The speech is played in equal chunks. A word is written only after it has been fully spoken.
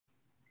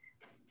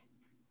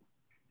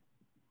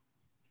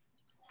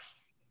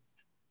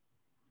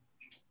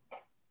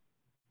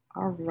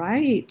All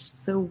right,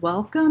 so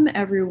welcome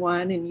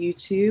everyone in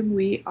YouTube.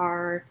 We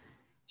are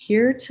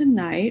here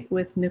tonight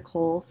with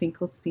Nicole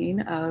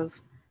Finkelstein of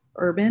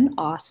Herban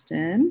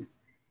Austin,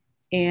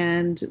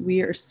 and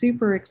we are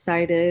super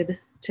excited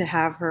to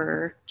have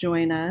her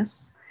join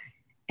us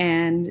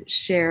and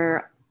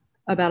share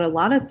about a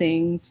lot of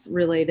things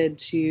related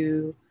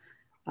to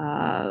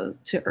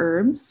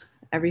herbs,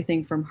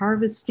 everything from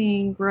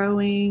harvesting,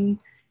 growing,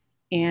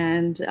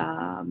 and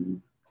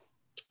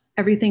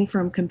everything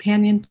from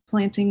companion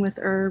planting with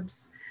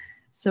herbs.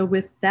 So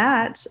with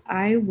that,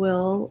 I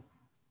will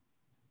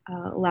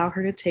allow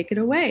her to take it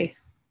away.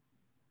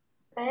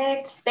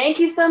 Perfect. Thank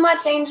you so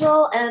much,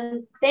 Angel.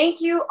 And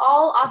thank you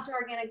all Austin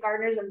Organic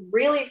Gardeners. I'm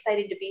really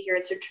excited to be here.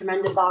 It's a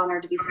tremendous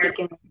honor to be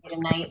speaking with you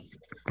tonight.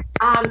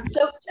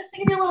 So just to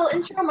give you a little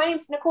intro, my name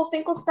is Nicole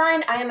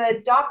Finkelstein. I am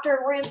a doctor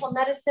of Oriental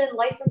medicine,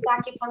 licensed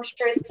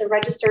acupuncturist, and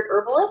registered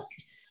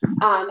herbalist.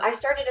 I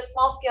started a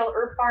small-scale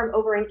herb farm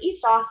over in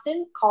East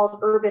Austin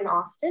called Herban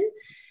Austin.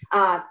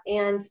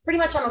 And pretty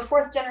much I'm a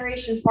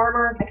fourth-generation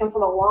farmer. I come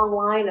from a long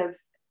line of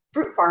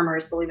fruit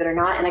farmers, believe it or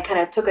not, and I kind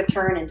of took a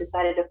turn and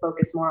decided to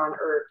focus more on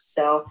herbs.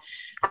 So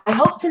I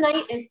hope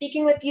tonight in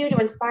speaking with you to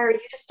inspire you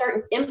to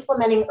start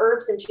implementing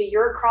herbs into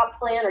your crop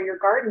plan or your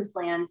garden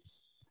plan.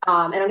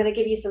 And I'm going to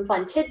give you some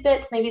fun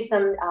tidbits, maybe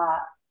some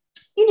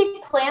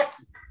unique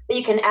plants that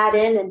you can add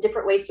in and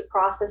different ways to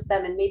process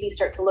them, and maybe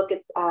start to look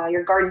at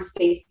your garden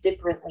space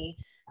differently.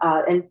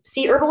 And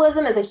see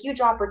herbalism as a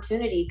huge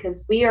opportunity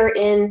because we are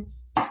in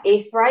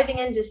a thriving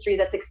industry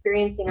that's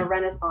experiencing a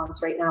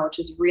renaissance right now, which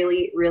is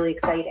really, really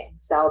exciting.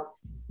 So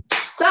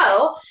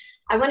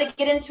I want to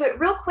get into it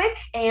real quick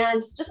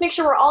and just make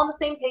sure we're all on the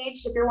same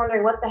page. If you're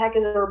wondering what the heck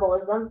is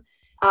herbalism,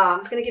 I'm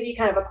just going to give you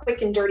kind of a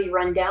quick and dirty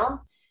rundown.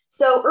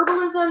 So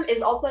herbalism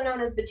is also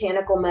known as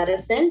botanical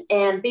medicine,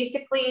 and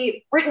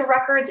basically written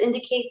records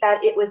indicate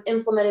that it was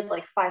implemented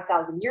like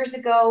 5,000 years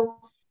ago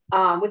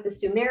with the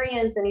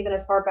Sumerians and even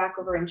as far back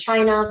over in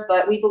China.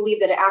 But we believe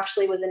that it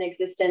actually was in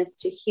existence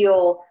to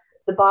heal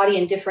the body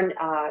in different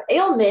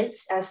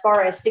ailments as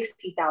far as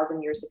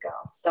 60,000 years ago.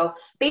 So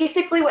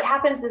basically what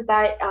happens is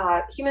that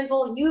humans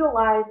will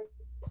utilize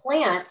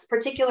plants,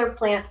 particular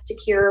plants, to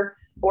cure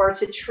or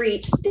to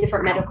treat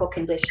different medical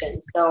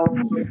conditions. So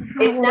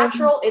it's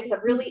natural. It's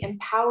a really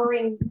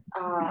empowering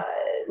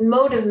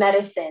mode of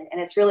medicine. And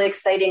it's really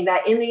exciting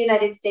that in the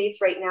United States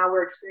right now,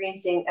 we're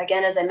experiencing,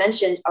 again, as I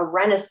mentioned, a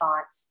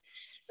renaissance.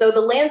 So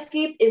the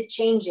landscape is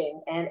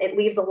changing, and it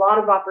leaves a lot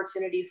of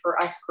opportunity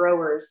for us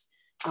growers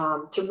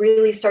to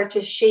really start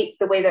to shape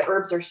the way that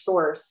herbs are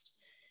sourced.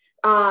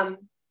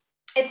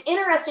 It's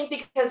interesting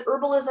because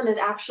herbalism is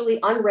actually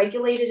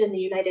unregulated in the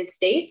United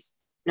States,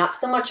 not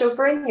so much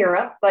over in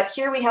Europe, but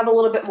here we have a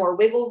little bit more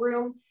wiggle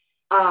room.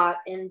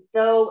 And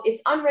though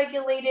it's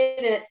unregulated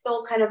and it's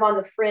still kind of on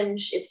the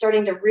fringe, it's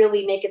starting to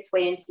really make its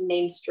way into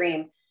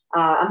mainstream.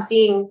 I'm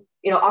seeing,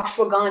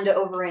 ashwagandha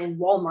over in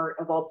Walmart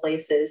of all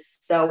places.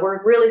 So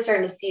we're really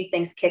starting to see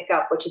things kick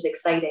up, which is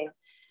exciting.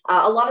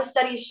 A lot of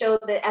studies show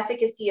the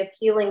efficacy of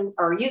healing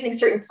or using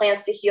certain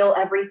plants to heal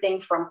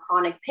everything from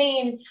chronic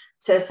pain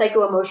to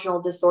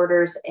psycho-emotional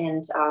disorders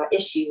and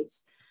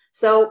issues.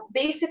 So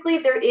basically,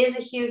 there is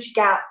a huge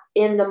gap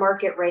in the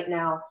market right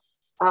now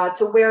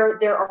to where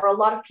there are a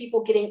lot of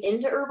people getting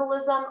into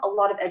herbalism. A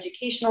lot of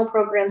educational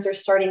programs are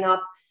starting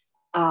up,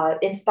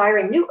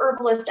 inspiring new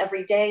herbalists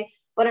every day.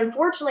 But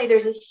unfortunately,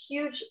 there's a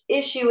huge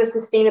issue with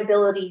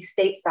sustainability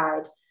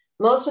stateside.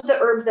 Most of the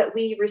herbs that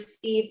we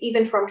receive,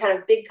 even from kind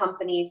of big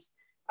companies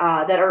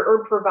that are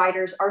herb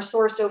providers, are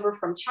sourced over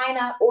from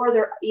China, or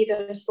they're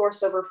either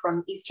sourced over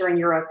from Eastern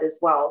Europe as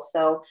well.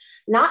 So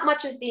not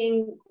much is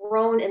being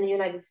grown in the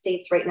United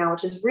States right now,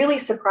 which is really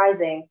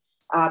surprising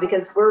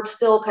because we're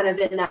still kind of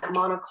in that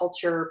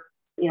monoculture,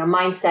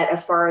 mindset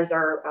as far as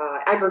our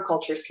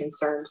agriculture is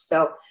concerned.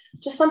 So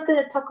just something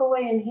to tuck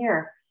away in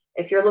here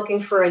if you're looking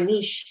for a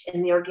niche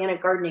in the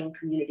organic gardening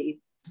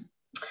community.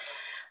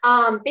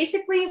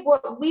 Basically,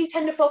 what we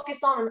tend to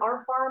focus on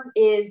our farm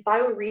is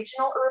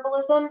bioregional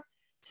herbalism.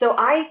 So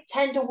I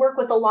tend to work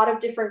with a lot of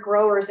different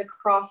growers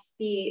across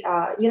the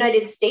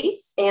United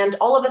States, and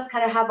all of us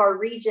kind of have our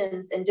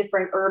regions and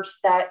different herbs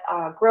that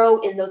grow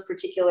in those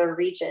particular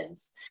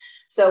regions.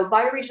 So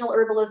bioregional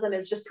herbalism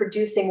is just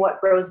producing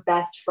what grows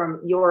best from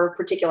your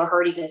particular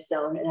hardiness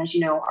zone. And as you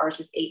know, ours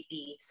is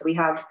 8B. So we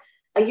have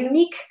a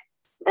unique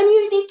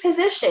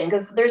position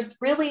because there's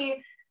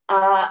really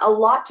a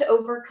lot to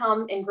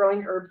overcome in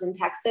growing herbs in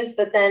Texas,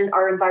 but then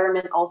our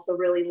environment also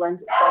really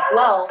lends itself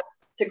well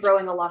to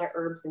growing a lot of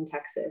herbs in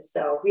Texas.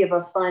 So we have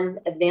a fun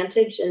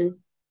advantage and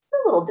a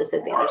little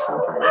disadvantage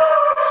sometimes.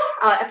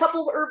 A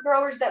couple of herb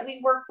growers that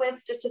we work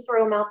with, just to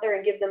throw them out there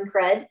and give them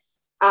cred.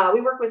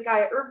 We work with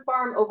Gaia Herb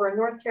Farm over in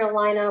North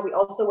Carolina. We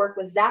also work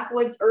with Zach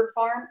Woods Herb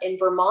Farm in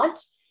Vermont.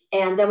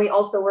 And then we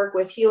also work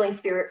with Healing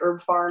Spirit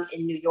Herb Farm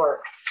in New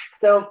York.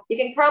 So you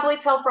can probably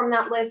tell from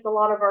that list, a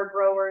lot of our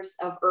growers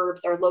of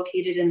herbs are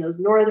located in those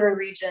northern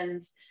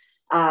regions.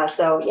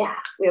 So yeah,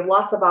 we have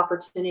lots of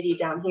opportunity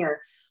down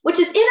here,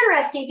 which is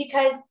interesting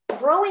because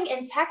growing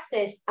in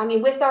Texas,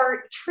 with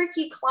our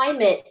tricky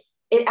climate,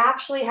 it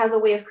actually has a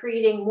way of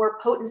creating more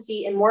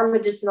potency and more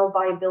medicinal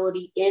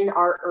viability in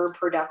our herb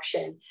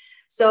production.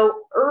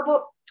 So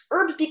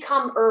herbs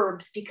become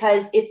herbs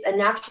because it's a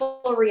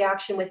natural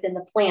reaction within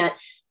the plant,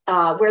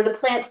 where the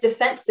plant's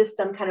defense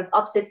system kind of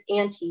ups its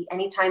ante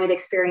anytime it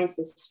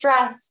experiences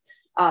stress.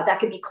 That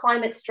could be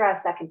climate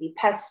stress, that can be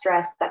pest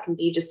stress, that can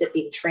be just it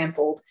being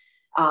trampled.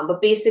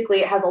 But basically,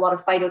 it has a lot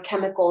of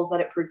phytochemicals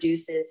that it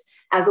produces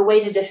as a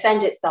way to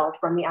defend itself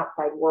from the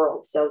outside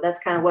world. So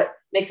that's kind of what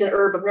makes an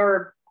herb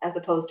as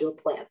opposed to a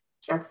plant.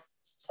 That's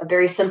a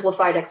very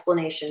simplified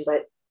explanation,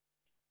 but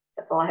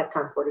that's all I have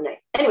time for tonight.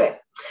 Anyway,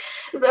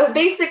 so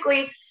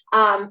basically,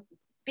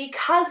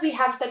 because we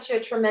have such a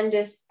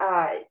tremendous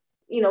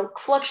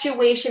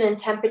fluctuation in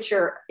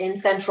temperature in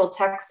central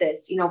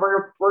Texas,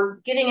 we're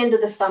getting into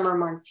the summer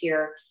months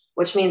here,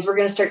 which means we're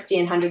going to start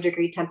seeing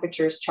 100-degree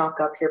temperatures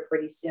chalk up here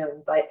pretty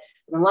soon. But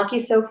I've been lucky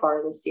so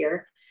far this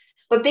year.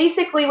 But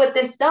basically what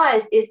this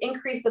does is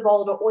increase the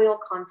volatile oil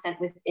content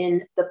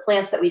within the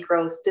plants that we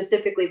grow,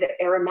 specifically the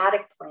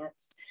aromatic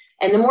plants.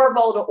 And the more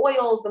volatile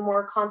oils, the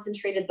more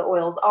concentrated the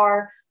oils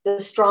are, the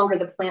stronger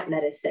the plant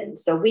medicine.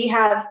 So we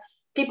have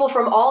people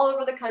from all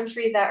over the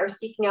country that are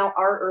seeking out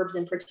our herbs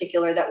in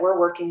particular that we're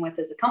working with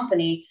as a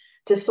company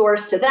to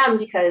source to them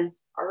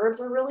because our herbs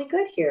are really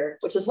good here,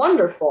 which is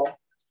wonderful.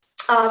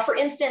 For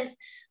instance,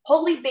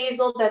 holy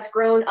basil that's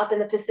grown up in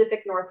the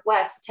Pacific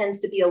Northwest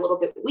tends to be a little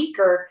bit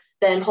weaker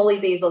than holy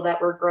basil that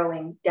we're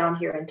growing down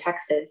here in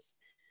Texas.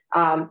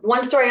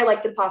 One story I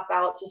like to pop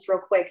out just real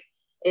quick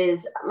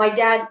is my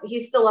dad,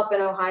 he's still up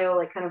in Ohio,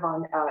 like kind of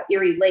on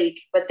Erie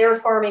Lake, but they're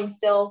farming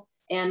still.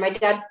 And my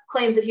dad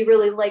claims that he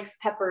really likes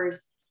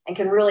peppers and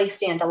can really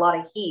stand a lot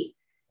of heat.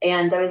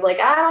 And I was like,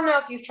 I don't know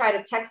if you've tried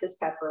a Texas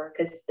pepper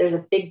because there's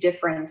a big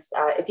difference.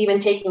 If even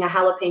taking a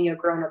jalapeno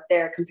grown up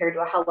there compared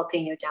to a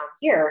jalapeno down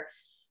here,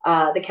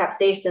 the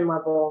capsaicin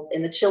level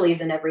in the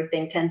chilies and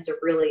everything tends to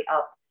really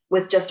up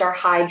with just our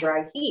high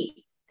dry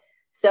heat.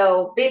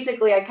 So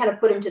basically I kind of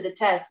put him to the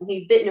test and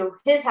he bit into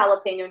his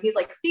jalapeno and he's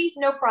like, see,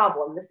 no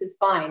problem. This is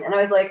fine. And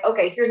I was like,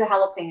 okay, here's a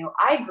jalapeno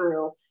I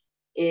grew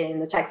in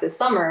the Texas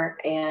summer.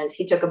 And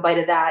he took a bite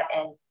of that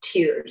and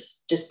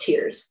tears, just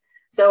tears.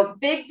 So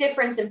big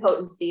difference in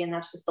potency. And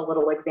that's just a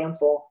little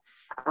example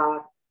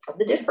of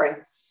the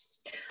difference.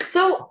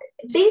 So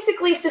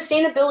basically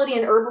sustainability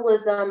and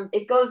herbalism,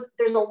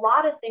 there's a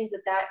lot of things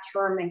that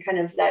term and kind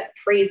of that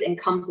phrase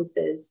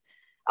encompasses.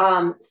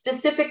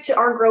 Specific to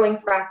our growing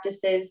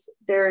practices,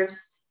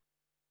 there's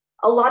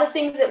a lot of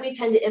things that we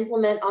tend to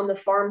implement on the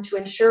farm to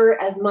ensure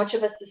as much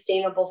of a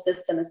sustainable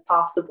system as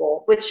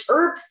possible, which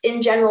herbs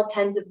in general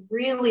tend to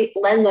really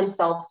lend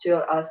themselves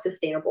to a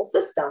sustainable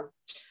system.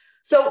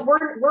 So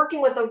we're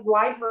working with a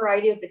wide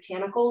variety of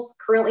botanicals.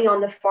 Currently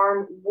on the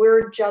farm,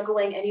 we're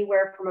juggling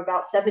anywhere from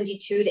about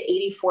 72 to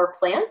 84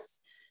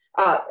 plants,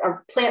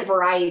 or plant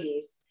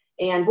varieties.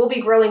 And we'll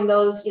be growing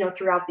those,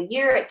 throughout the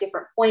year at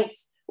different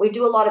points. We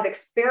do a lot of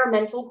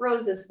experimental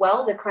grows as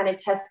well to kind of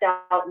test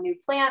out new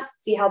plants,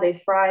 see how they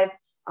thrive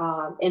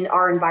in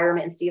our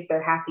environment and see if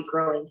they're happy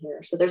growing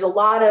here. So there's a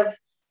lot of,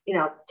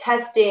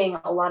 testing,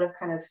 a lot of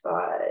kind of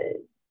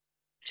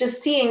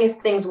just seeing if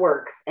things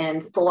work. And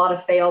it's a lot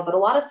of fail, but a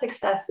lot of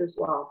success as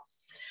well.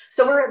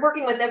 So we're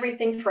working with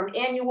everything from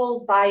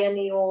annuals,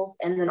 biennials,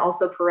 and then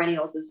also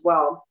perennials as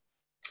well.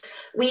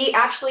 We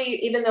actually,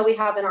 even though we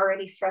have an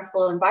already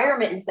stressful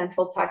environment in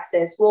Central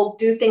Texas, we'll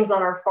do things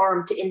on our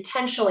farm to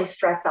intentionally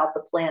stress out the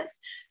plants,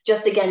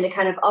 just again, to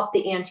kind of up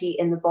the ante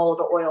in the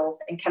volatile oils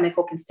and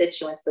chemical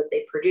constituents that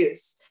they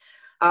produce.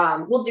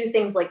 We'll do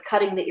things like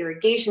cutting the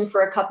irrigation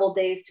for a couple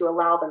days to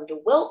allow them to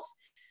wilt.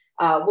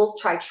 We'll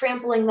try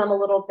trampling them a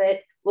little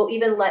bit. We'll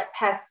even let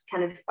pests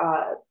kind of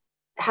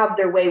have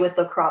their way with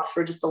the crops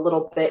for just a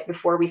little bit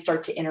before we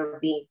start to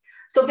intervene.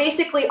 So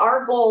basically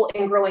our goal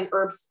in growing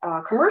herbs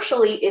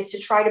commercially is to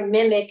try to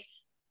mimic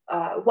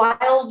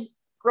wild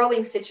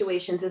growing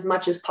situations as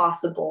much as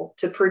possible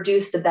to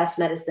produce the best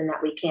medicine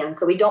that we can.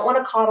 So we don't want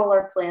to coddle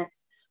our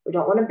plants. We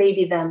don't want to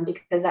baby them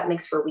because that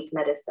makes for weak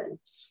medicine.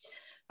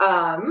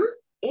 Some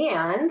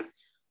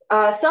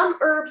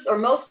herbs, or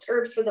most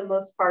herbs for the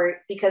most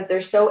part, because they're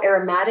so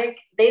aromatic,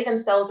 they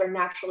themselves are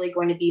naturally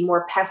going to be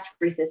more pest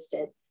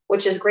resistant,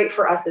 which is great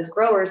for us as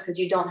growers because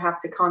you don't have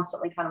to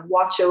constantly kind of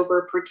watch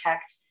over,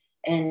 protect,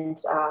 and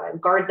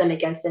guard them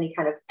against any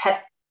kind of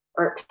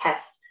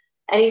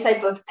any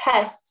type of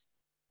pest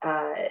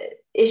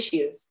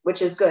issues,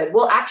 which is good.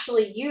 We'll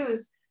actually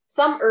use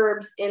some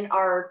herbs in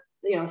our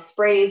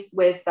sprays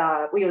with,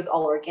 we use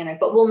all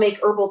organic, but we'll make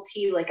herbal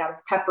tea like out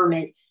of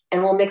peppermint,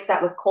 and we'll mix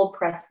that with cold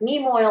pressed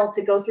neem oil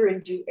to go through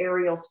and do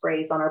aerial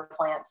sprays on our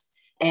plants.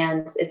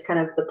 And it's kind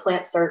of, the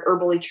plants are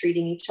herbally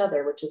treating each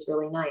other, which is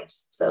really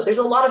nice. So there's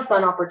a lot of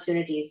fun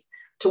opportunities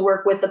to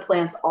work with the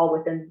plants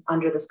all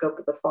under the scope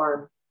of the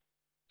farm.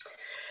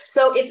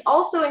 So it's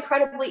also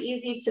incredibly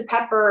easy to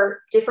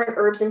pepper different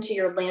herbs into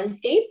your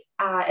landscape,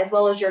 as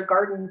well as your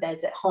garden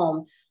beds at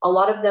home. A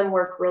lot of them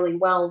work really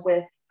well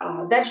with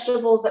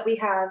vegetables that we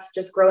have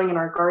just growing in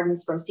our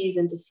gardens from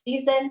season to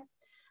season.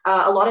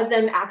 A lot of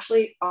them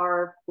actually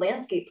are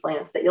landscape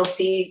plants that you'll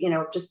see,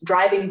 just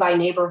driving by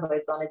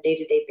neighborhoods on a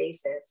day-to-day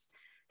basis.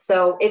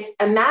 So it's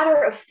a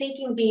matter of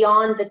thinking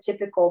beyond the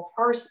typical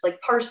like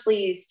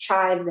parsleys,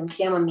 chives, and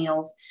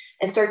chamomiles,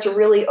 and start to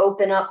really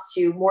open up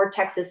to more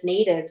Texas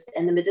natives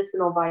and the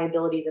medicinal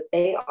viability that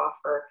they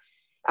offer.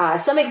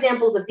 Some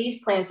examples of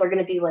these plants are going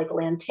to be like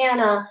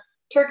lantana,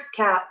 Turk's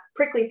cap,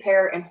 prickly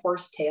pear, and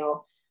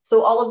horsetail.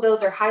 So all of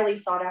those are highly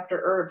sought after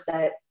herbs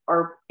that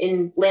are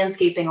in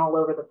landscaping all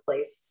over the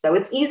place. So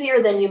it's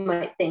easier than you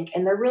might think,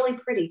 and they're really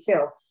pretty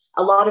too.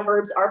 A lot of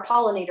herbs are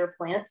pollinator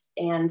plants,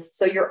 and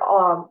so you're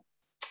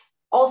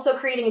also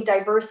creating a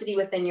diversity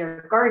within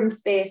your garden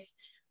space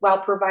while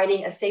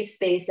providing a safe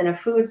space and a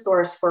food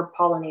source for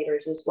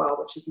pollinators as well,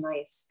 which is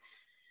nice.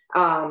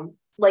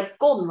 Like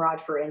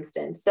goldenrod, for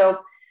instance. So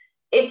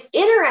it's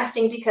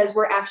interesting because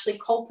we're actually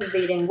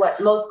cultivating what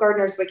most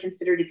gardeners would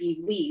consider to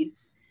be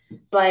weeds,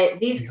 but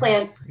these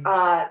plants,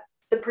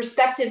 the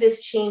perspective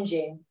is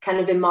changing kind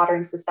of in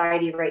modern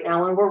society right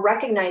now, and we're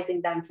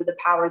recognizing them for the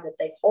power that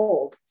they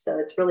hold. So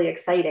it's really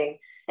exciting.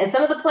 And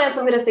some of the plants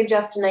I'm going to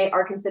suggest tonight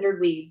are considered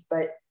weeds,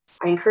 but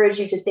I encourage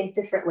you to think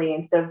differently.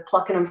 Instead of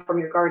plucking them from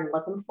your garden,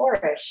 let them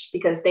flourish,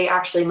 because they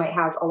actually might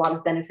have a lot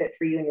of benefit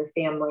for you and your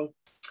family.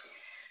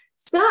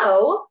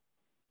 So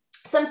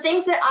some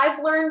things that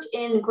I've learned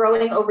in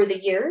growing over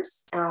the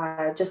years,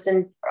 just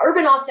in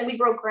Herban Austin, we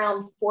broke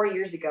ground 4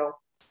 years ago,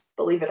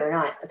 believe it or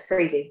not. That's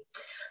crazy.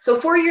 So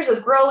 4 years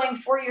of growing,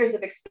 4 years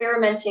of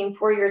experimenting,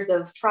 4 years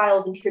of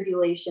trials and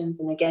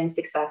tribulations, and again,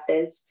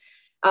 successes.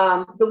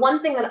 The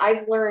one thing that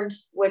I've learned,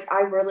 what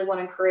I really want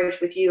to encourage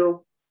with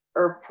you,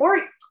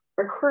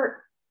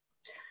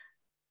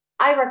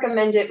 I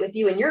recommend it with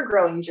you in your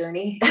growing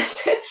journey,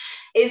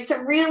 is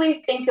to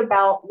really think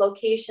about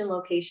location,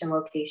 location,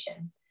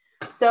 location.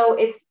 So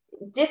it's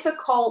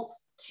difficult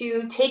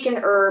to take an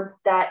herb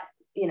that,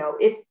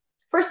 it's,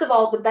 first of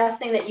all, the best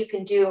thing that you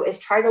can do is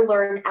try to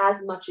learn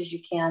as much as you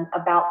can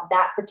about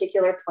that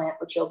particular plant,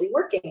 which you'll be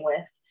working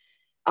with,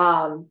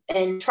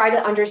 and try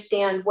to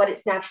understand what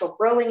its natural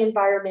growing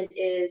environment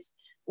is,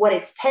 what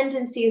its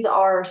tendencies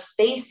are,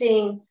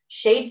 spacing,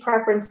 shade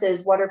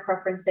preferences, water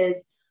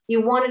preferences.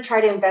 You want to try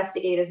to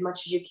investigate as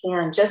much as you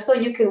can, just so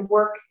you can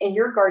work in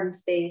your garden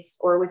space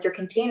or with your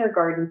container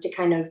garden to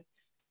kind of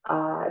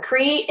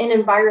create an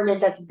environment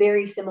that's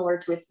very similar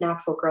to its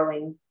natural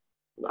growing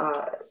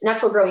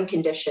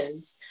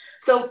conditions.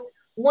 So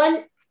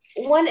one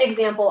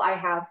example I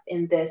have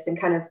in this, and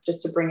kind of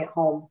just to bring it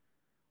home,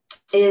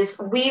 is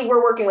we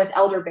were working with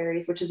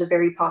elderberries, which is a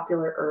very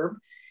popular herb.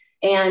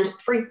 And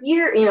for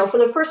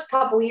the first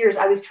couple of years,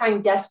 I was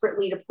trying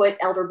desperately to put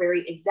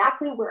elderberry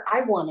exactly where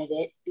I wanted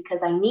it,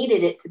 because I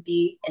needed it to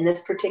be in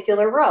this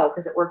particular row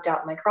because it worked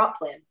out in my crop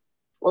plan.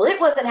 Well, it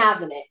wasn't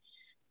having it.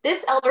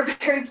 This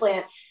elderberry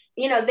plant,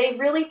 they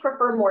really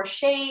prefer more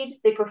shade.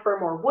 They prefer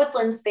more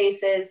woodland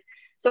spaces.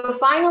 So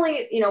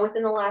finally,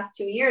 within the last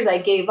 2 years, I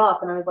gave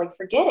up and I was like,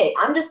 forget it.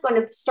 I'm just going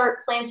to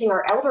start planting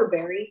our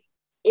elderberry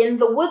in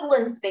the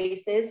woodland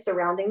spaces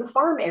surrounding the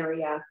farm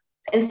area.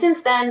 And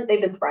since then,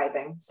 they've been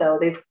thriving. So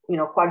they've,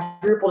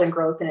 quadrupled in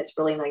growth, and it's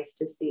really nice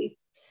to see.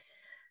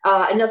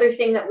 Another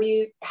thing that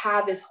we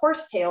have is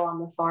horsetail on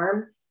the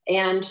farm.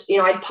 And,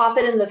 I'd pop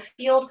it in the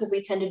field because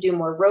we tend to do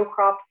more row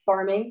crop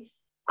farming.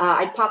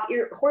 I'd pop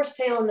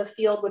horsetail in the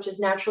field, which is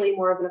naturally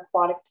more of an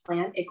aquatic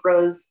plant. It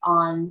grows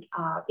on,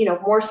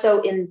 more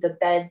so in the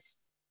beds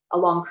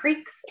along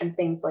creeks and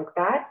things like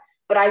that.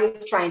 But I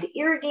was trying to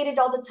irrigate it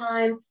all the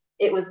time.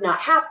 It was not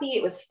happy.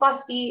 It was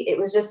fussy. It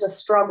was just a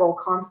struggle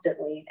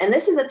constantly. And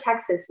this is a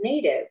Texas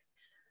native.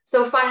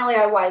 So finally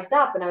I wised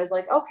up and I was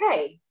like,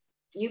 okay,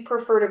 you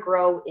prefer to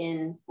grow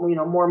in,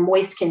 more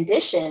moist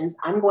conditions.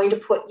 I'm going to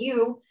put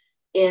you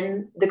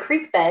in the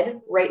creek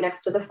bed right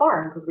next to the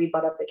farm, because we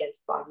butt up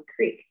against Boggy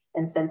Creek.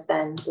 And since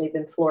then they've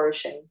been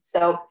flourishing.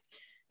 So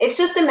it's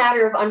just a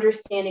matter of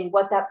understanding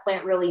what that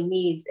plant really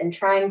needs and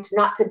trying to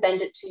not to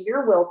bend it to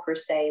your will per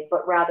se,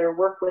 but rather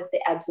work with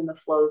the ebbs and the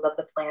flows of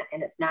the plant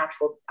and its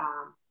natural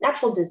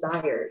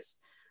desires.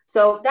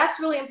 So that's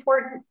really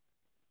important.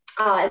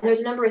 And there's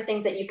a number of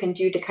things that you can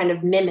do to kind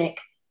of mimic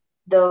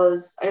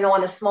those,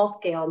 on a small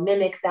scale,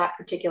 mimic that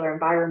particular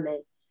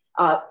environment.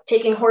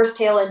 Taking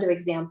horsetail into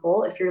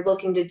example, if you're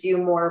looking to do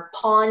more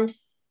pond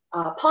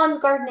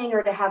gardening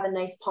or to have a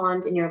nice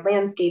pond in your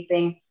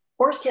landscaping,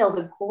 horsetail is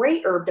a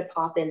great herb to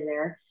pop in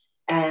there.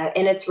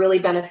 And it's really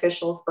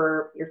beneficial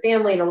for your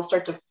family, and it will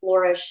start to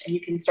flourish, and you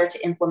can start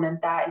to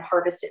implement that and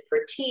harvest it for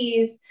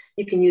teas.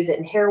 You can use it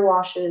in hair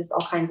washes,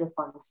 all kinds of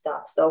fun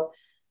stuff. So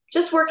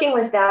just working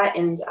with that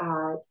and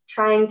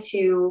trying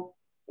to,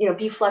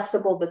 be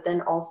flexible, but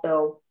then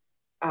also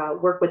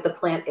work with the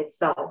plant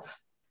itself.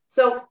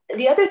 So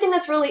the other thing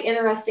that's really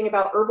interesting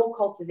about herbal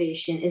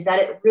cultivation is that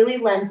it really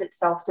lends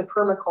itself to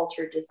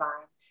permaculture design.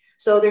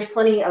 So there's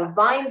plenty of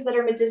vines that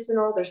are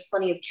medicinal. There's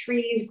plenty of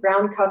trees,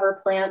 ground cover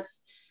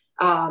plants.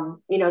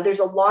 There's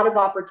a lot of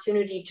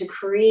opportunity to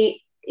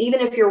create,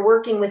 even if you're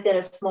working within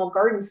a small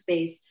garden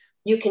space,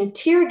 you can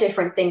tier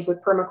different things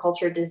with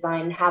permaculture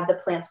design and have the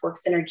plants work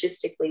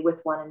synergistically with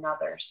one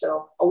another.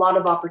 So a lot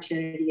of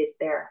opportunity is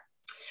there.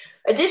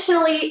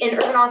 Additionally, in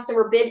Herban Austin,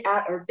 we're big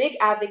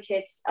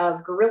advocates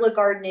of guerrilla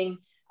gardening.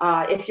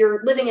 If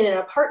you're living in an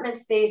apartment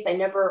space, I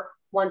never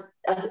want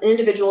an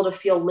individual to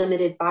feel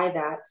limited by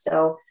that.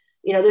 So,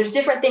 there's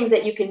different things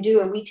that you can do,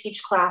 and we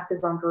teach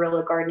classes on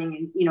guerrilla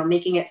gardening and,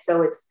 making it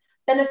so it's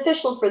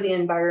beneficial for the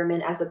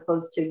environment as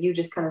opposed to you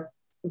just kind of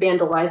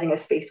vandalizing a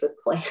space with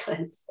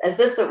plants as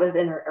if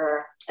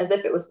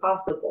it was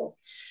possible.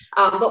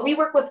 But we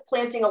work with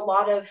planting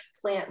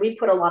we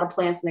put a lot of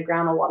plants in the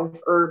ground, a lot of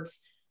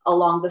herbs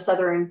along the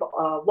southern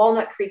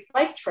Walnut Creek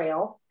Bike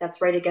Trail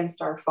that's right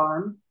against our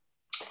farm.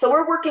 So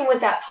we're working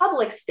with that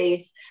public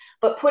space,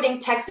 but putting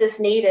Texas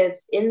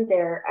natives in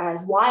there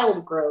as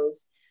wild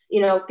grows,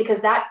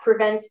 because that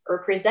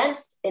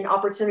presents an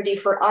opportunity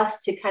for us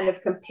to kind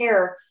of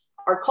compare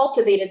our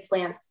cultivated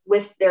plants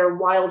with their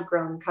wild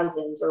grown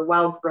cousins or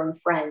wild grown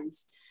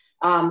friends.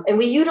 And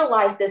we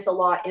utilize this a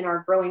lot in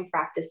our growing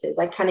practices.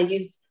 I kind of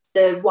use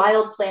the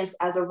wild plants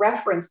as a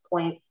reference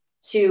point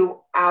to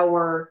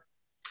our,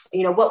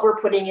 what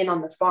we're putting in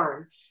on the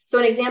farm. So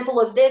an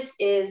example of this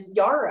is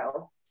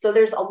yarrow. So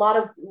there's a lot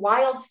of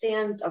wild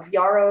stands of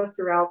yarrow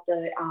throughout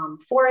the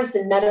forests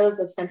and meadows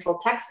of Central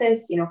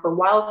Texas, for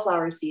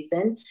wildflower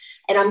season.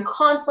 And I'm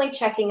constantly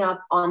checking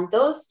up on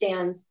those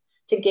stands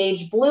to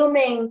gauge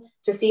blooming,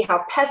 to see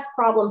how pest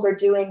problems are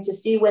doing, to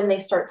see when they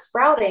start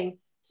sprouting.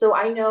 So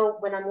I know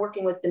when I'm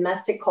working with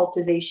domestic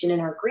cultivation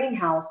in our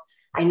greenhouse,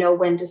 I know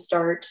when to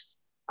start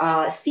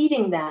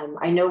seeding them.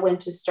 I know when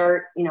to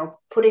start,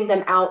 putting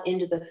them out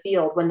into the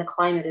field when the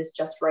climate is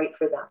just right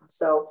for them.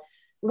 So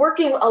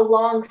working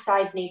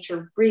alongside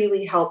nature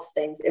really helps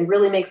things and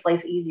really makes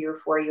life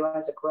easier for you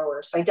as a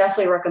grower. So I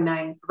definitely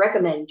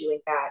recommend doing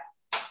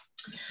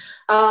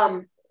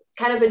that.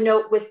 Kind of a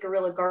note with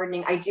guerrilla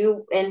gardening,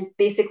 and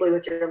basically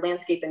with your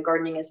landscape and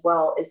gardening as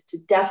well, is to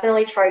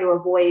definitely try to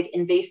avoid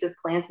invasive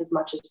plants as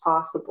much as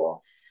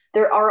possible.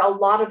 There are a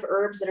lot of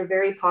herbs that are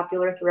very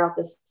popular throughout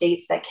the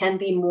states that can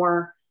be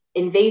more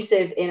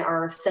invasive in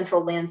our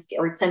central landscape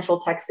or Central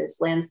Texas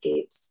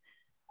landscapes.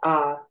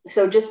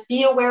 So just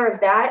be aware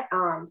of that.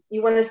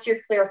 You want to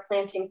steer clear of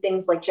planting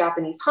things like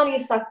Japanese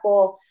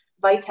honeysuckle,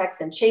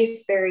 vitex, and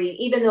chasteberry.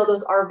 Even though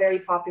those are very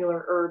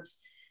popular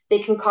herbs, they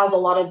can cause a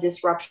lot of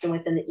disruption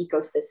within the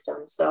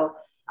ecosystem. So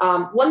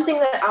one thing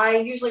that I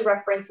usually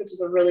reference, which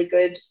is a really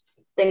good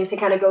thing to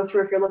kind of go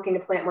through if you're looking to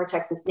plant more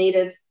Texas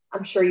natives,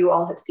 I'm sure you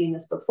all have seen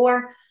this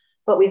before,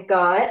 but we've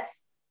got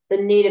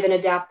the Native and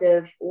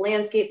Adaptive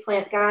Landscape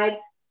Plant Guide.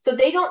 So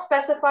they don't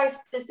specify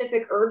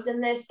specific herbs in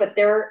this, but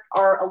there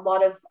are a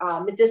lot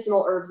of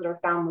medicinal herbs that are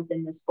found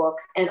within this book.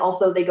 And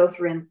also they go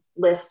through and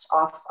list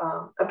off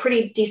a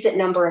pretty decent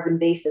number of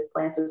invasive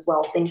plants as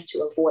well, things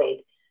to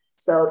avoid.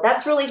 So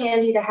that's really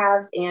handy to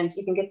have, and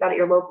you can get that at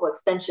your local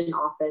extension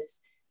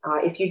office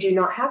if you do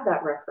not have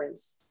that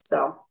reference.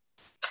 So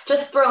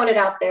just throwing it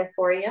out there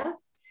for you.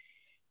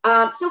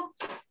 So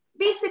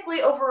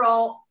basically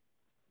overall,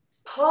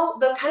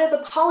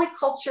 the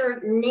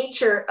polyculture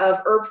nature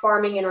of herb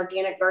farming and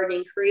organic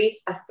gardening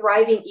creates a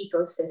thriving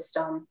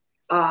ecosystem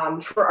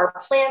for our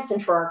plants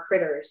and for our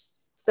critters.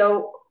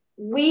 So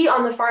we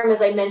on the farm,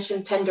 as I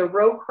mentioned, tend to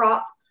row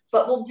crop,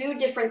 but we'll do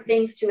different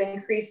things to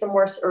increase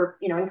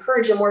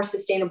encourage a more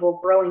sustainable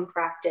growing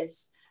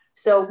practice.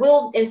 So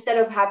we'll, instead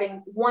of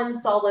having one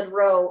solid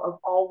row of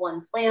all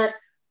one plant,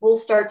 we'll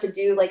start to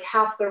do like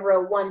half the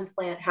row one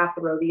plant, half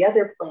the row the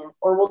other plant,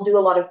 or we'll do a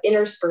lot of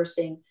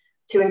interspersing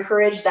to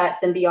encourage that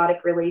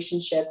symbiotic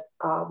relationship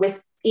with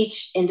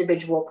each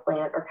individual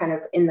plant or kind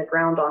of in the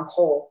ground on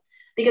whole.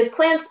 Because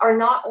plants are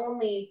not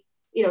only,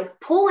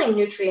 pulling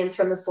nutrients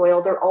from the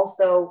soil, they're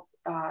also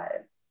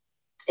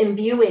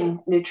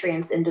imbuing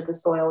nutrients into the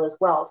soil as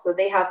well. So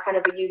they have kind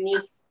of a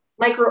unique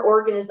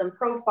microorganism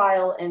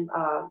profile and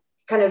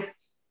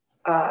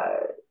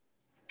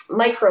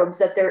microbes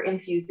that they're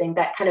infusing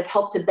that kind of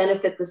help to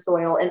benefit the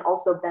soil and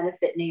also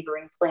benefit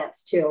neighboring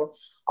plants too.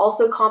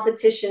 Also,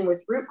 competition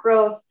with root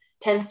growth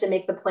tends to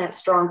make the plant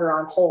stronger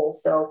on whole.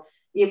 So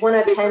you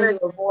want to tend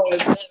to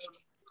avoid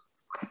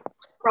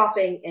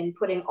cropping and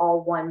putting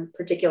all one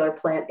particular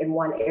plant in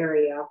one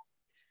area.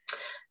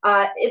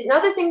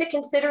 Another thing to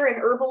consider in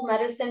herbal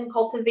medicine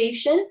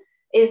cultivation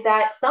is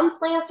that some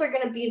plants are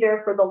going to be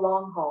there for the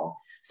long haul.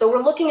 So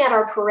we're looking at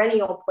our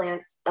perennial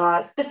plants,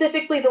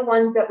 specifically the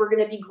ones that we're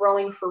going to be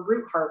growing for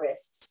root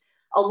harvests.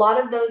 A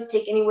lot of those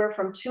take anywhere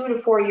from 2 to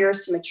 4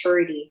 years to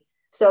maturity.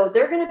 So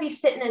they're going to be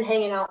sitting and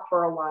hanging out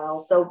for a while.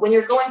 So when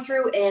you're going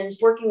through and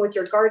working with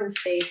your garden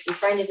space and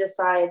trying to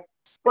decide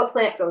what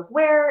plant goes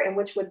where and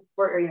which would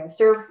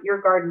serve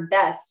your garden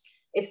best,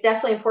 it's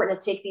definitely important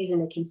to take these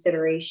into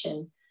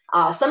consideration.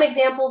 Some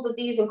examples of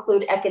these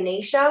include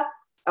echinacea,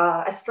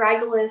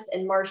 astragalus,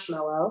 and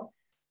marshmallow.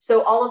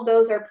 So all of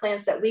those are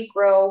plants that we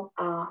grow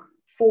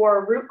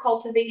for root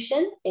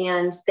cultivation,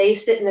 and they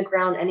sit in the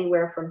ground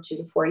anywhere from 2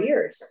 to 4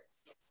 years.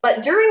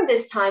 But during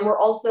this time, we're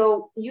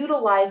also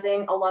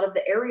utilizing a lot of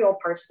the aerial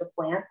parts of the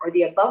plant or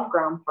the above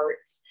ground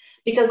parts,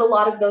 because a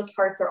lot of those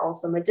parts are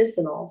also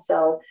medicinal.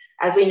 So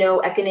as we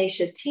know,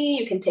 echinacea tea,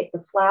 you can take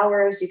the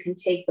flowers, you can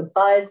take the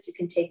buds, you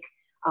can take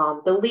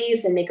the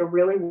leaves and make a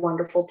really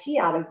wonderful tea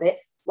out of it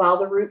while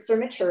the roots are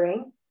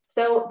maturing.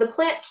 So the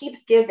plant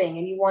keeps giving,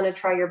 and you want to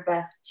try your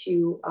best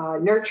to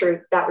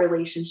nurture that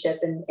relationship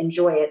and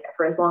enjoy it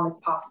for as long as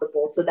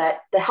possible so that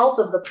the health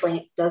of the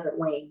plant doesn't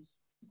wane.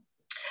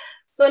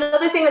 So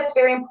another thing that's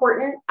very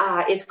important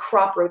is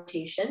crop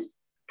rotation,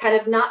 kind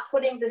of not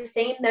putting the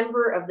same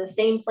member of the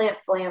same plant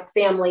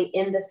family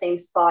in the same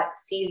spot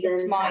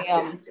season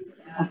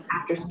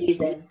after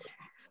season.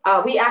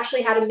 We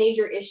actually had a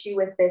major issue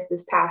with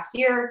this past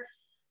year.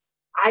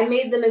 I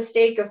made the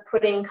mistake of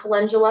putting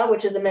calendula,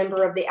 which is a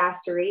member of the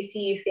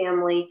Asteraceae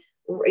family,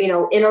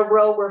 in a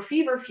row where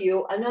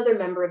feverfew, another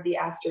member of the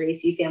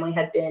Asteraceae family,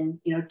 had been,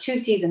 2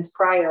 seasons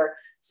prior.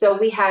 So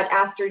we had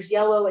asters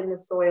yellow in the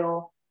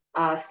soil,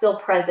 still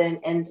present,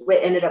 and it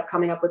ended up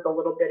coming up with a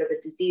little bit of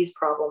a disease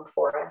problem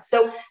for us.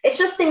 So it's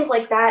just things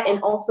like that,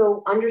 and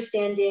also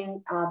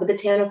understanding the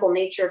botanical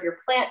nature of your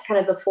plant, kind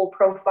of the full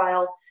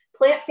profile.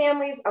 Plant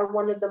families are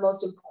one of the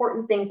most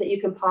important things that you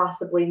can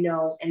possibly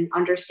know and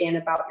understand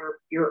about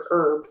your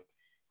herb.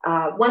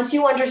 Once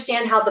you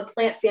understand how the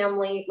plant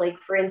family, like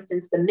for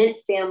instance, the mint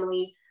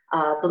family,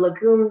 the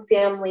legume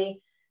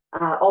family,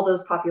 all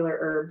those popular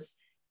herbs,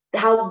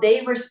 how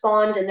they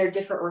respond and their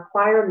different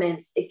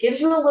requirements, it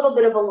gives you a little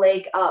bit of a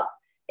leg up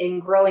in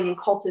growing and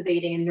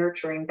cultivating and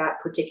nurturing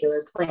that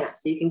particular plant,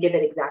 so you can give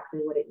it exactly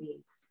what it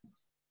needs.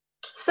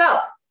 So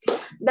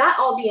that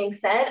all being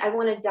said, I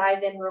want to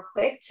dive in real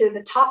quick to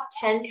the top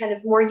 10 kind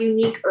of more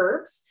unique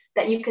herbs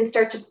that you can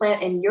start to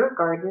plant in your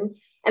garden.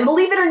 And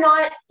believe it or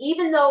not,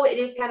 even though it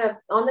is kind of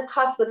on the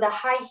cusp of the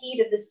high heat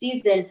of the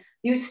season,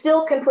 you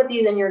still can put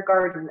these in your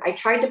garden. I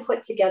tried to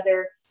put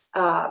together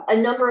a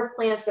number of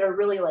plants that are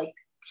really like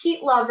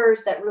heat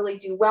lovers that really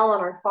do well on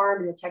our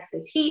farm in the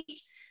Texas heat.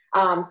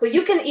 So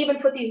you can even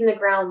put these in the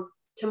ground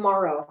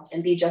tomorrow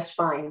and be just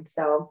fine.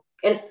 So,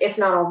 and if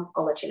not,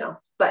 I'll let you know.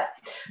 But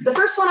the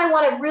first one I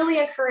want to really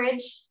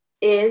encourage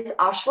is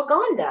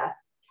ashwagandha.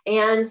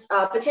 And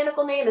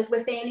botanical name is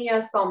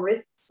Withania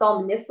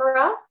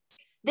somnifera.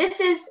 This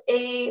is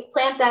a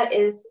plant that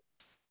is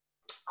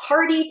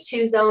hardy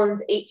to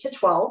zones 8 to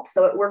 12,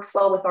 so it works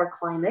well with our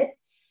climate.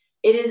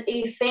 It is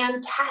a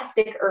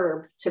fantastic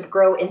herb to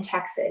grow in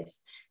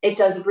Texas. It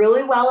does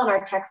really well in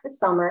our Texas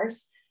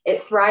summers.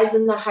 It thrives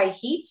in the high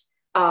heat.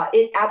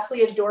 It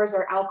absolutely adores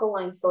our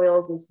alkaline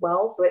soils as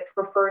well, so it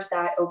prefers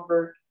that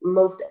over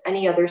most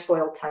any other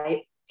soil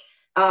type.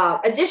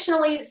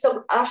 Additionally,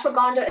 so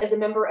ashwagandha is a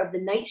member of the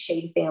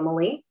nightshade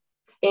family,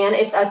 and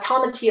it's a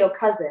tomatillo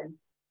cousin.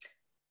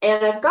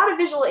 And I've got a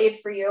visual aid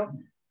for you.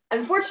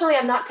 Unfortunately,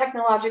 I'm not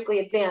technologically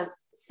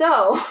advanced,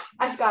 so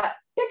I've got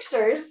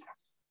pictures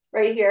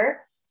right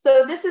here.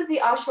 So this is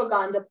the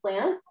ashwagandha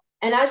plant.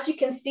 And as you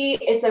can see,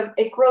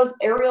 it grows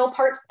aerial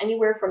parts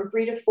anywhere from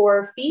 3 to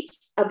 4 feet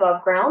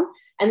above ground.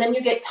 And then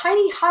you get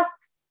tiny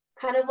husks,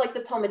 kind of like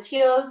the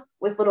tomatillos,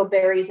 with little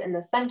berries in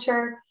the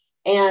center.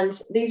 And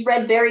these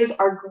red berries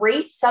are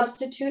great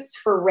substitutes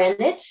for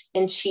rennet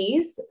and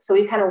cheese. So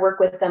we kind of work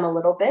with them a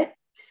little bit.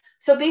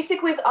 So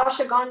basically with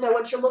ashwagandha,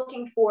 what you're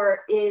looking for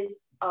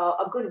is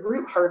a good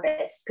root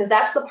harvest, because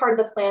that's the part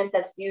of the plant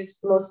that's used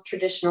most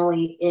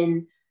traditionally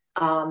in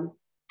a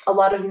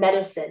lot of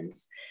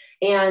medicines.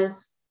 And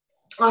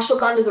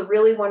ashwagandha is a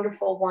really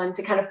wonderful one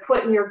to kind of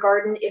put in your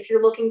garden if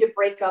you're looking to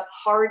break up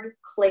hard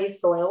clay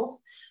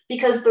soils,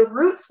 because the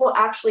roots will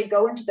actually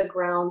go into the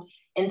ground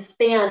and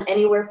span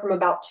anywhere from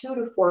about 2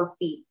 to 4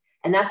 feet.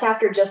 And that's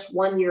after just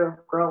 1 year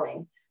of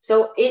growing.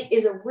 So it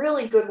is a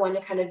really good one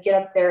to kind of get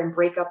up there and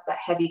break up that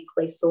heavy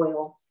clay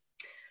soil.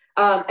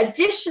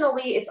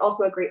 Additionally, it's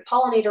also a great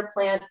pollinator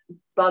plant.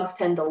 Bugs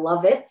tend to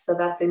love it, so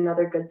that's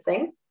another good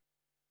thing.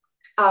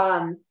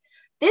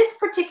 This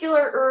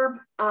particular herb,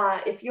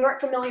 if you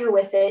aren't familiar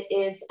with it,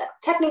 is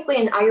technically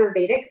an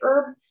Ayurvedic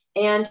herb,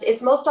 and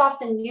it's most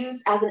often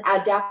used as an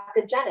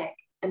adaptogenic.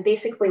 And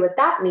basically what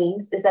that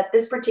means is that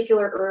this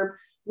particular herb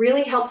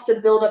really helps to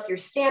build up your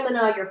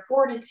stamina, your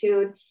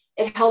fortitude.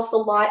 It helps a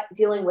lot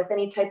dealing with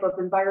any type of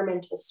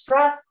environmental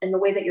stress and the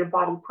way that your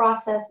body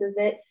processes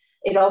it.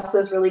 It also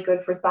is really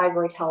good for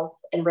thyroid health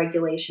and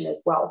regulation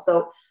as well.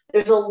 So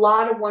there's a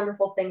lot of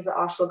wonderful things that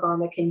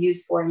ashwagandha can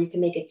use for, and you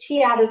can make a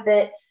tea out of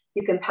it.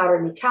 You can powder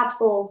it in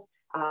capsules.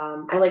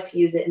 I like to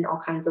use it in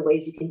all kinds of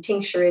ways. You can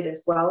tincture it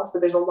as well. So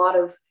there's a lot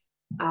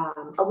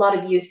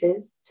of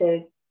uses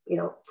to,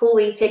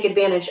 fully take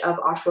advantage of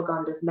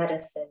ashwagandha's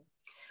medicine.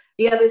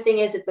 The other thing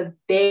is it's a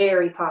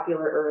very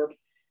popular herb.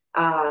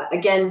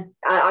 Again,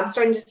 I'm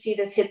starting to see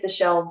this hit the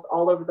shelves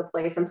all over the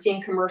place. I'm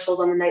seeing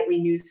commercials on the nightly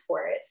news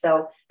for it.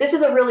 So this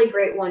is a really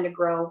great one to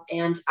grow.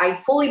 And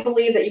I fully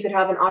believe that you could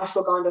have an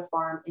ashwagandha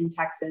farm in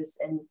Texas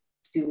and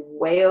do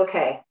way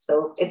okay.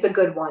 So it's a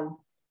good one.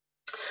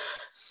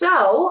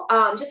 So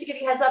just to give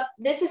you a heads up,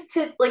 this is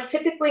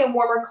typically in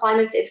warmer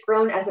climates, it's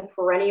grown as a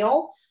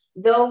perennial,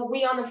 though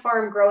we on the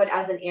farm grow it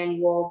as an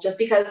annual, just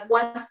because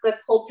once the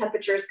cold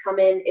temperatures come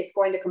in, it's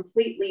going to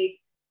completely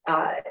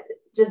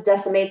just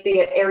decimate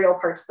the aerial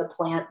parts of the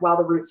plant while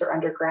the roots are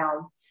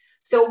underground.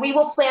 So we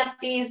will plant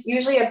these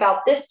usually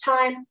about this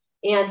time,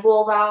 and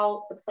we'll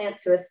allow the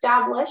plants to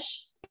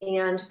establish,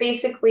 and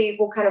basically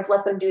we'll kind of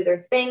let them do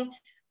their thing.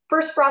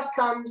 First frost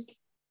comes,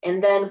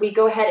 and then we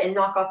go ahead and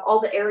knock off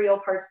all the aerial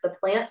parts of the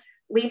plant,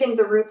 leaving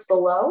the roots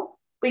below.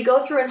 We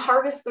go through and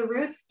harvest the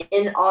roots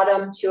in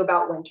autumn to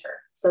about winter.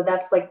 So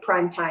that's like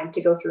prime time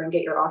to go through and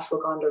get your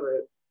ashwagandha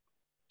root.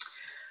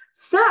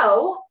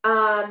 So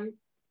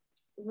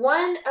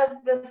one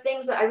of the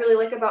things that I really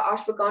like about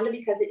ashwagandha,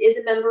 because it is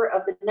a member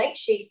of the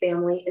nightshade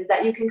family, is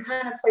that you can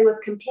kind of play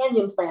with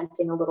companion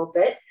planting a little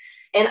bit.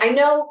 And I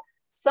know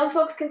some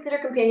folks consider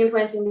companion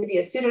planting to be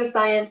a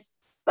pseudoscience,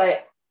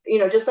 but you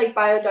know, just like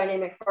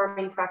biodynamic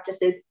farming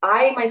practices,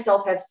 I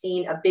myself have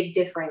seen a big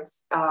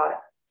difference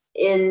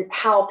in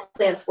how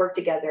plants work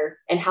together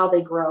and how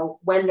they grow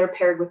when they're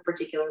paired with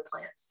particular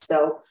plants.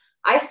 So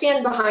I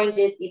stand behind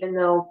it, even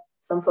though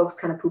some folks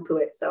kind of poo-poo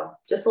it. So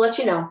just to let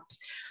you know.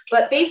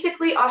 But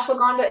basically,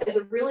 ashwagandha is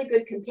a really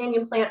good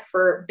companion plant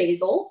for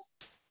basils,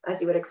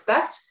 as you would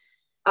expect.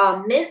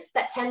 Mints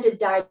that tend to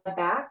die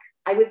back,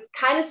 I would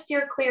kind of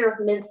steer clear of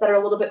mints that are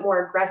a little bit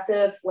more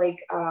aggressive, like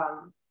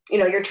you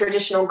know, your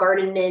traditional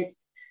garden mint.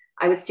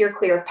 I would steer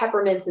clear of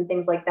peppermints and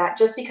things like that,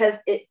 just because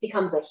it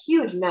becomes a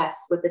huge mess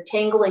with the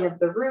tangling of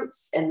the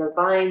roots and the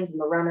vines and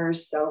the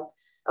runners. So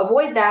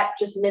avoid that,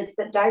 just mints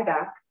that die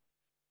back.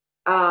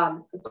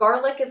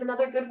 Garlic is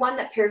another good one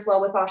that pairs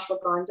well with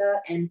ashwagandha,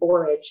 and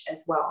borage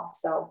as well.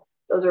 So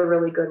those are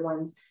really good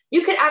ones.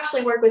 You could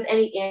actually work with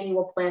any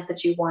annual plant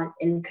that you want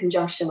in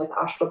conjunction with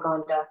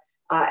ashwagandha,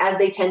 as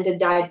they tend to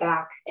die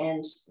back,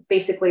 and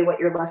basically what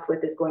you're left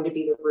with is going to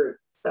be the root.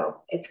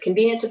 So it's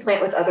convenient to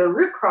plant with other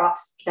root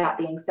crops, that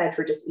being said,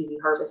 for just easy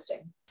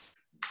harvesting.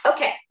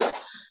 Okay,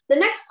 the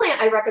next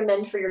plant I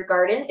recommend for your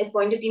garden is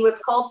going to be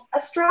what's called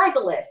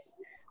astragalus,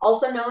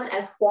 also known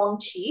as huang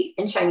qi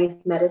in Chinese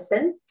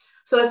medicine.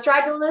 So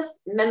astragalus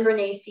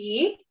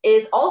membranaceae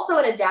is also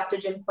an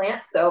adaptogen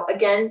plant. So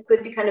again,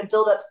 good to kind of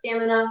build up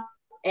stamina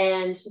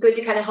and good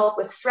to kind of help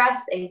with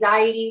stress,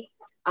 anxiety.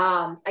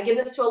 I give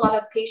this to a lot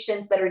of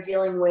patients that are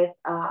dealing with,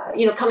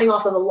 you know, coming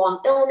off of a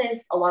long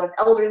illness, a lot of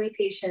elderly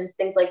patients,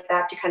 things like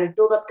that, to kind of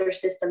build up their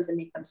systems and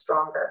make them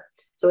stronger.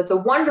 So it's a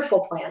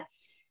wonderful plant.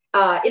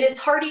 It is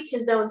hardy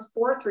to zones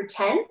 4 through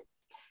 10.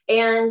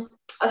 And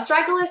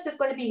astragalus is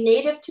going to be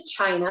native to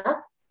China,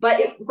 but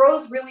it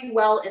grows really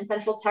well in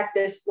Central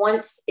Texas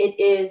once it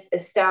is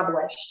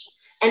established.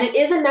 And it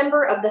is a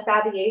member of the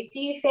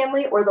Fabaceae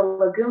family, or the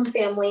legume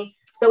family.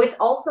 So it's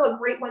also a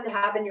great one to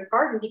have in your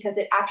garden, because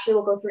it actually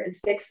will go through and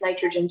fix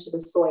nitrogen to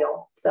the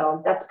soil.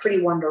 So that's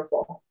pretty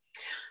wonderful.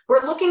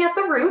 We're looking at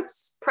the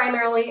roots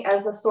primarily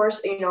as a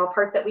source, you know, a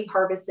part that we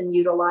harvest and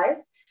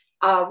utilize.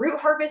 Root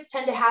harvests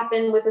tend to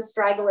happen with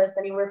astragalus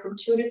anywhere from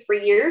 2 to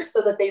 3 years,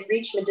 so that they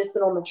reach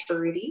medicinal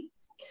maturity.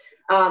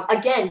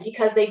 Again,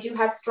 because they do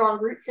have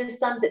strong root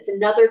systems, it's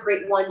another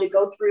great one to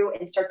go through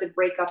and start to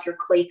break up your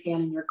clay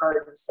pan in your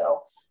garden.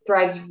 So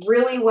thrives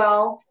really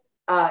well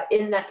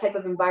in that type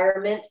of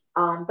environment.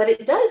 But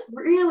it does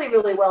really,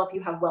 really well if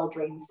you have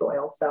well-drained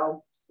soil.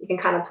 So you can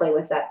kind of play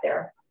with that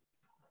there.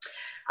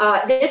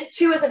 This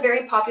too is a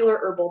very popular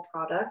herbal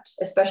product,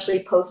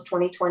 especially post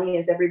 2020,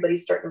 as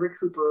everybody's starting to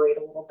recuperate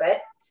a little bit.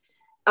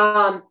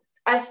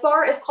 As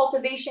far as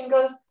cultivation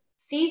goes,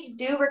 seeds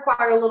do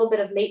require a little bit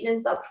of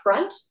maintenance up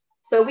front.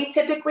 So we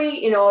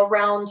typically, you know,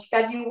 around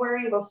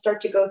February, we'll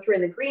start to go through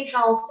in the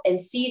greenhouse and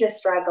seed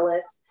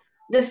astragalus.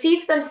 The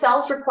seeds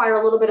themselves require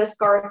a little bit of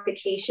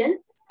scarification.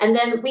 And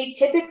then we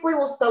typically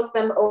will soak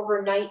them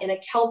overnight in a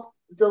kelp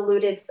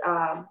diluted,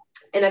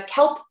 in a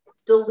kelp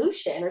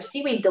dilution or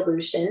seaweed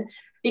dilution,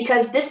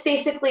 because this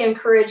basically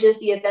encourages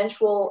the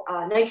eventual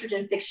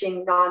nitrogen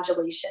fixing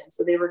nodulation.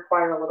 So they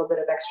require a little bit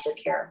of extra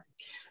care.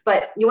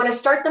 But you want to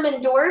start them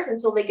indoors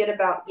until they get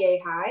about yay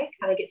high,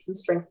 kind of get some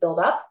strength build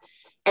up.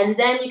 And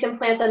then you can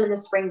plant them in the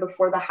spring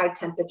before the high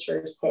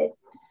temperatures hit.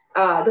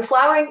 The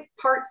flowering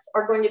parts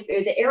are going to,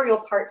 the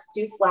aerial parts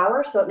do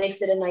flower, so it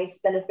makes it a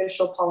nice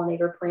beneficial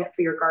pollinator plant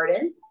for your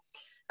garden.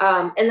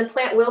 And the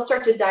plant will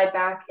start to die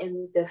back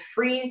in the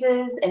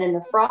freezes and in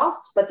the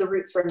frost, but the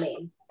roots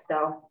remain.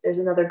 So there's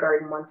another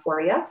garden one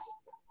for you.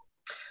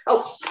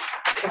 Oh,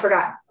 I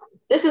forgot.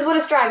 This is what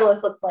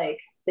astragalus looks like.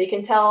 So you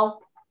can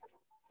tell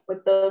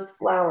with those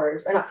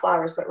flowers, or not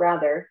flowers, but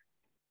rather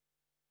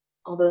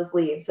all those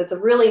leaves. So it's a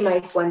really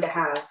nice one to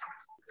have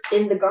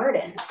in the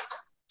garden.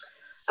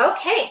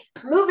 Okay,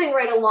 moving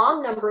right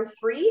along, number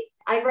 3,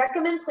 I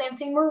recommend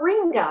planting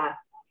moringa.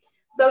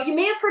 So you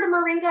may have heard of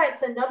moringa.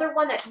 It's another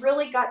one that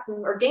really got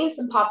some, or gained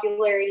some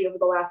popularity over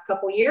the last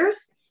couple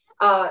years.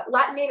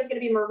 Latin name is going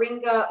to be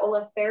Moringa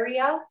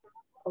oleifera.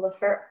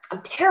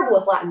 I'm terrible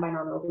with Latin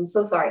binomials. I'm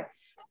so sorry.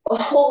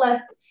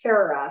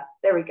 Oleifera.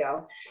 There we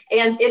go.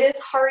 And it is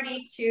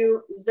hardy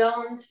to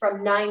zones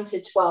from 9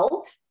 to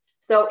 12.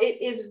 So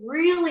it is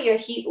really a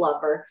heat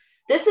lover.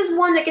 This is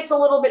one that gets a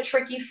little bit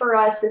tricky for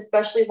us,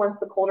 especially once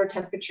the colder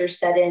temperatures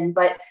set in.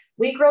 But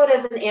we grow it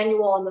as an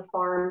annual on the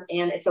farm,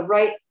 and it's a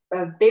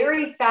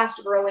very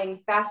fast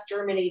growing, fast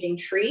germinating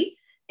tree.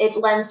 it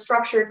lends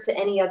structure to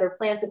any other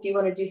plants if you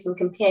want to do some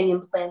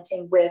companion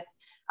planting with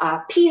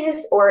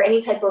peas or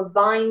any type of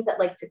vines that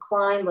like to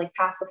climb, like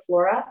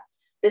passiflora.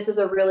 This is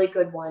a really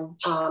good one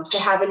to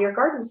have in your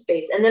garden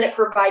space. And then it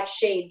provides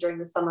shade during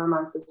the summer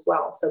months as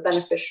well, so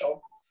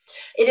beneficial.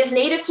 It is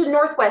native to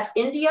Northwest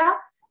India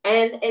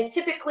and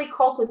typically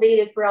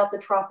cultivated throughout the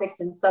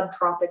tropics and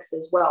subtropics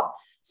as well.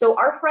 So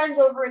our friends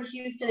over in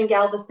Houston and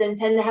Galveston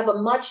tend to have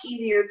a much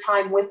easier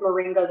time with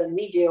moringa than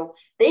we do.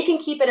 They can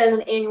keep it as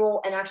an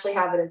annual and actually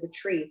have it as a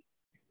tree.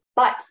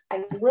 But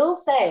I will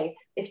say,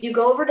 if you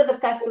go over to the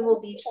Festival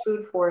Beach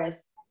Food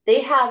Forest, they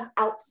have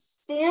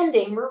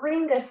outstanding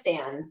moringa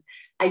stands.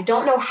 I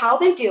don't know how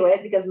they do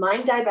it because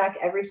mine die back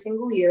every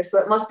single year. So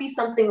it must be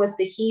something with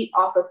the heat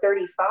off of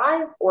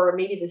 35 or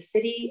maybe the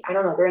city. I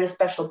don't know. They're in a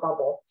special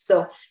bubble.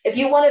 So if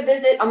you want to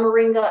visit a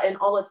moringa in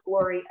all its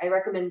glory, I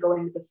recommend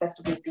going to the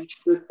Festival Beach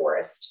Food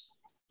Forest.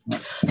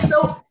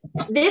 So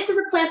this is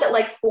a plant that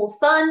likes full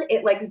sun.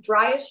 It likes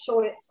driest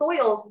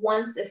soils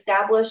once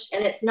established,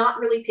 and it's not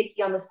really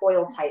picky on the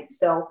soil type.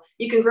 So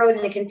you can grow it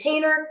in a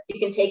container, you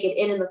can take it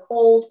in the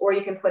cold, or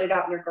you can put it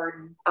out in your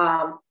garden.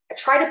 I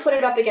try to put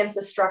it up against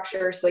the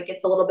structure so it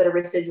gets a little bit of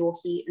residual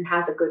heat and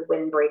has a good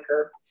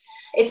windbreaker.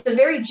 It's a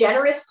very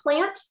generous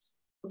plant.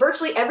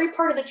 Virtually every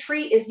part of the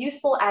tree is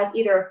useful as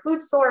either a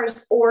food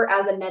source or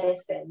as a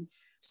medicine.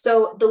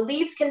 So the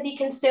leaves can be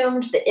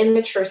consumed, the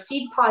immature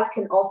seed pods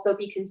can also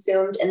be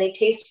consumed, and they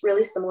taste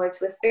really similar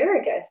to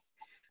asparagus.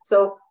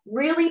 So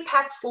really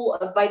packed full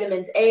of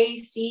vitamins A,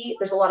 C,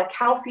 there's a lot of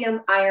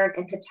calcium, iron,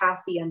 and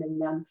potassium in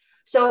them.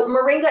 So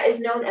moringa is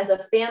known as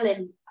a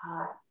famine,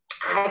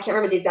 I can't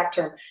remember the exact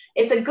term.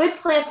 It's a good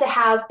plant to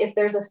have if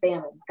there's a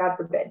famine, God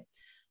forbid.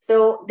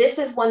 So this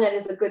is one that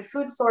is a good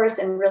food source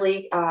and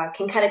really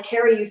can kind of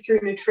carry you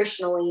through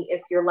nutritionally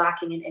if you're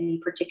lacking in any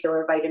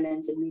particular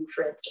vitamins and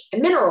nutrients and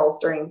minerals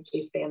during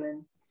a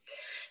famine.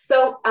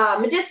 So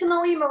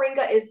medicinally,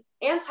 moringa is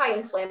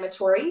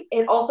anti-inflammatory.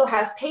 It also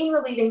has pain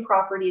relieving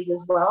properties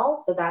as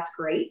well. So that's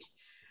great.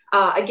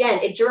 Again,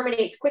 it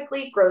germinates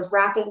quickly, grows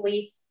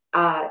rapidly,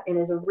 and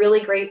is a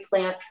really great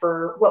plant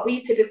for what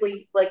we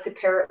typically like to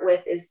pair it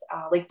with is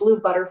like blue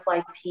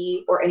butterfly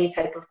pea or any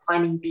type of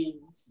climbing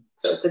beans.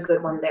 So it's a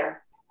good one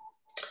there.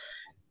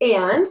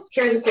 And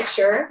here's a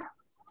picture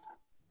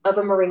of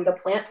a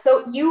moringa plant.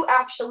 So you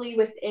actually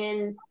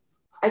within,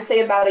 I'd say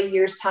about a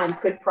year's time,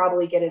 could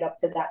probably get it up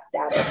to that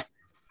status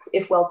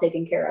if well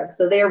taken care of.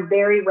 So they are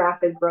very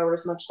rapid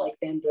growers, much like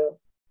bamboo.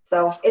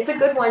 So it's a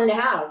good one to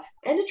have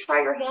and to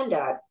try your hand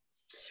at.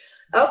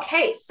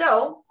 Okay,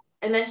 so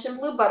I mentioned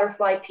blue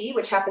butterfly pea,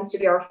 which happens to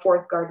be our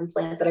fourth garden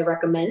plant that I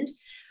recommend.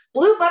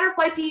 Blue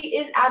butterfly pea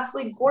is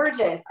absolutely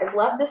gorgeous. I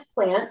love this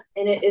plant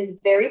and it is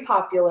very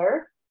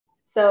popular.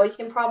 So you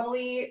can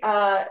probably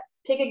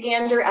take a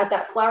gander at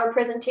that flower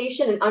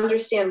presentation and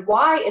understand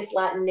why its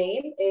Latin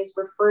name is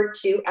referred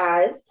to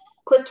as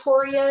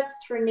Clitoria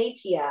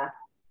ternatia.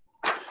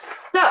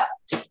 So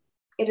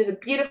it is a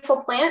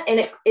beautiful plant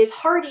and it is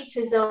hardy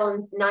to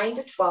zones 9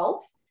 to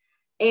 12.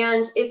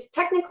 And it's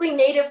technically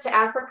native to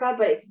Africa,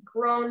 but it's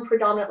grown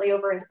predominantly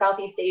over in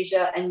Southeast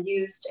Asia and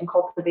used and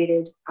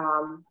cultivated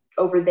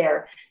over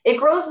there. It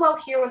grows well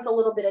here with a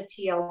little bit of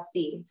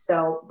TLC.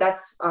 So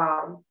that's,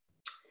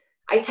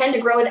 I tend to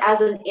grow it as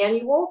an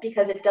annual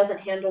because it doesn't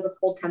handle the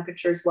cold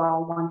temperatures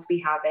well once we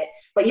have it.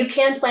 But you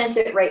can plant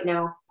it right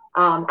now.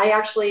 I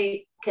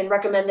actually can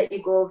recommend that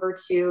you go over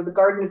to the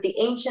Garden of the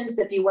Ancients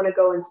if you want to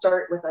go and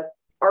start with a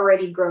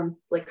already grown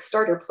like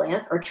starter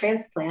plant or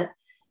transplant.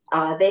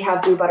 They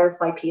have blue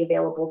butterfly pea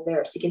available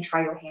there, so you can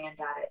try your hand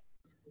at it.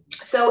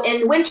 So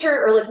in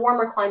winter or like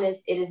warmer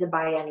climates, it is a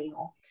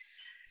biennial.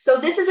 So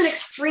this is an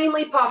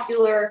extremely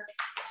popular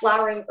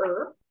flowering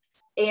herb.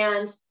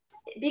 And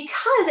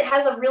because it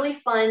has a really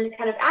fun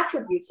kind of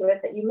attribute to it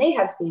that you may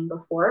have seen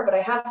before, but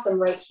I have some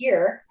right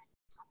here.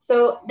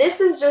 So this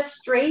is just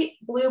straight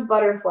blue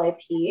butterfly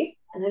pea.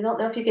 And I don't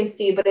know if you can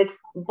see, but it's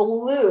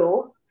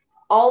blue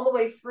all the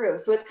way through.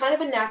 So it's kind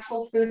of a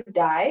natural food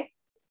dye.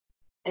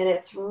 And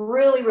it's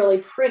really,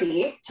 really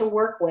pretty to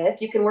work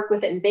with. You can work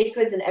with it in baked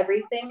goods and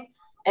everything.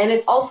 And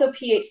it's also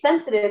pH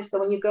sensitive. So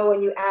when you go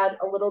and you add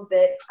a little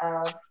bit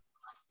of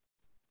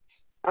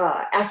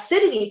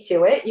acidity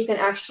to it, you can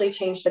actually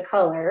change the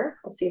color.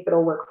 Let's see if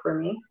it'll work for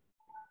me.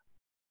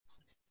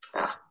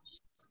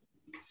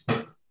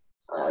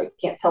 I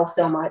can't tell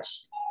so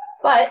much.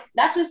 But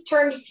that just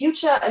turned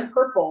fuchsia and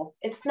purple.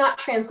 It's not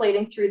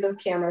translating through the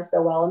camera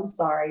so well. I'm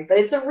sorry. But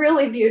it's a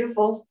really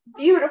beautiful,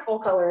 beautiful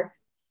color.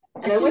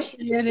 And I wish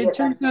it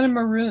turns out a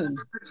maroon.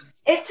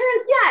 It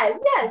turns,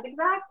 yes,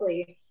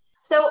 exactly.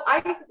 So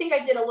I think I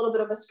did a little bit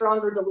of a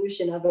stronger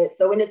dilution of it.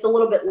 So when it's a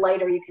little bit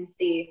lighter, you can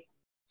see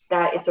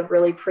that it's a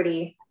really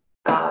pretty,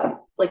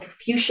 like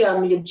fuchsia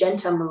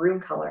magenta maroon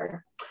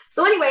color.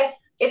 So anyway,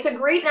 it's a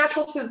great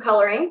natural food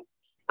coloring.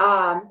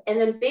 And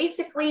then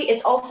basically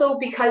it's also,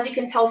 because you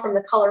can tell from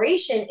the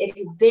coloration, it's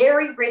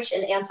very rich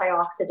in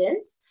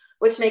antioxidants,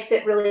 which makes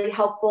it really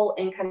helpful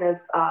in kind of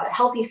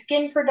healthy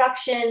skin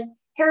production,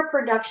 hair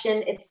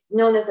production. It's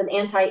known as an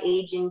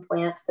anti-aging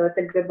plant, so it's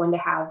a good one to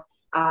have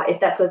if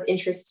that's of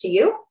interest to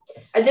you.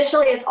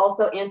 Additionally, it's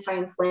also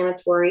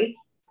anti-inflammatory,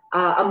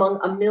 among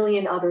a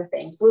million other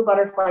things. Blue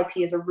butterfly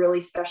pea is a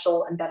really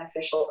special and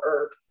beneficial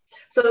herb.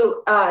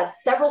 So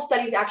several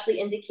studies actually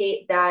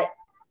indicate that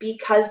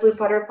because blue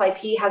butterfly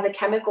pea has a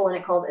chemical in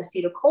it called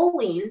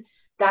acetylcholine,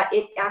 that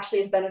it actually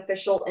is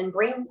beneficial in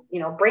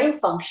brain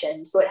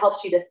function. So it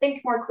helps you to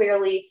think more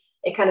clearly.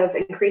 It kind of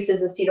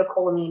increases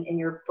acetylcholine in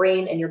your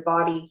brain and your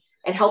body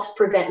and helps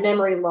prevent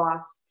memory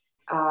loss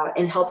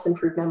and helps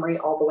improve memory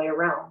all the way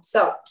around.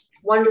 So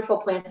wonderful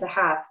plant to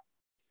have.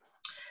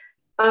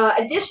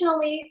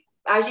 Additionally,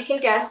 as you can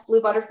guess,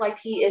 blue butterfly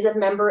pea is a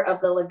member of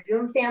the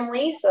legume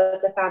family. So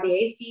it's a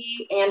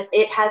Fabaceae, and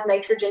it has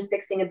nitrogen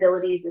fixing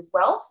abilities as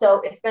well.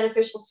 So it's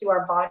beneficial to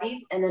our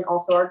bodies and then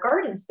also our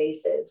garden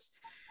spaces.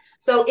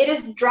 So it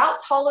is drought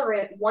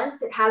tolerant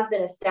once it has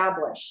been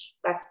established.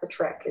 That's the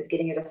trick, is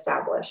getting it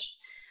established.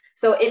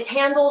 So it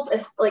handles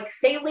like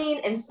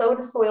saline and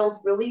soda soils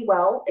really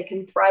well. It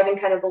can thrive in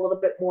kind of a little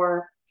bit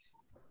more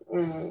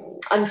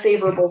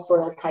unfavorable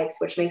soil types,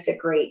 which makes it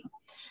great.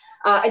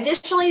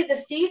 Additionally, the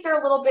seeds are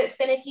a little bit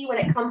finicky when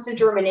it comes to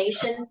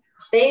germination.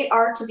 They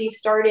are to be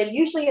started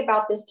usually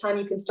about this time.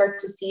 You can start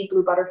to seed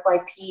blue butterfly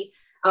pea.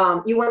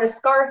 You want to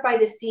scarify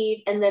the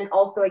seed and then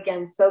also,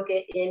 again, soak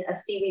it in a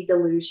seaweed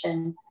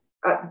dilution,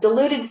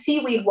 diluted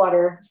seaweed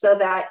water, so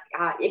that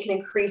it can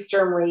increase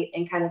germ rate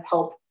and kind of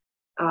help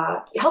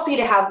you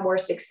to have more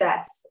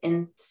success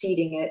in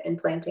seeding it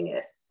and planting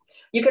it.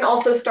 You can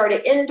also start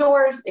it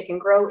indoors. It can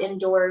grow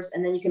indoors,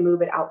 and then you can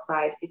move it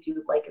outside if you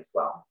would like as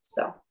well.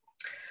 So.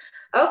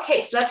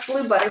 Okay, so that's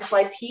blue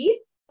butterfly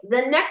pea.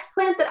 The next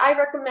plant that I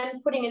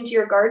recommend putting into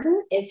your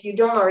garden, if you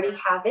don't already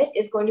have it,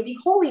 is going to be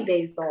holy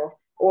basil,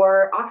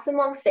 or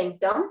Oxymum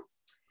sanctum.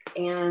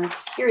 And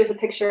here is a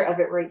picture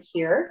of it right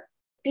here.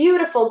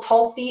 Beautiful.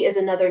 Tulsi is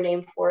another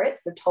name for it,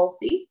 so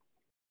Tulsi.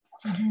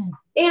 Mm-hmm.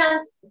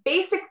 And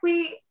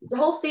basically,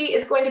 Tulsi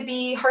is going to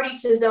be hardy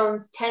to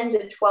zones 10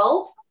 to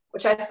 12,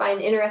 which I find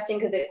interesting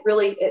because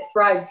it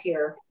thrives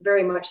here,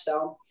 very much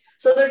so.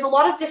 So there's a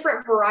lot of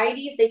different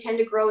varieties. They tend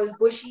to grow as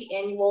bushy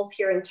annuals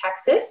here in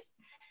Texas.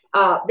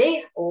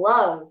 They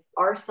love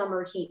our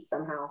summer heat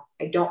somehow.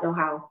 I don't know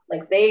how.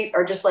 Like, they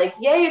are just like,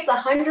 yay, it's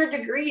 100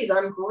 degrees.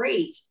 I'm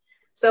great.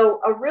 So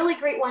a really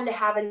great one to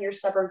have in your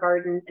summer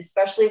garden,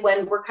 especially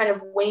when we're kind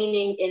of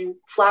waning in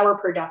flower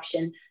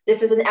production.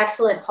 This is an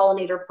excellent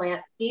pollinator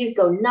plant. Bees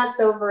go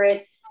nuts over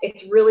it.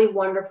 It's really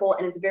wonderful,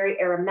 and it's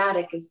very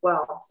aromatic as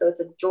well. So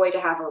it's a joy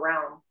to have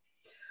around.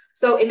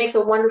 So it makes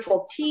a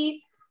wonderful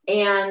tea.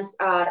 And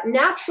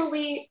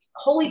naturally,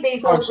 holy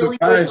basil is really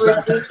good for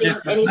reducing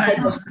any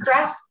type of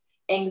stress,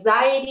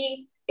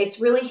 anxiety. It's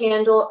really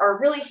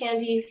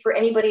handy for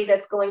anybody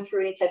that's going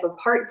through any type of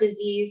heart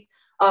disease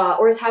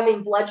or is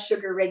having blood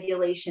sugar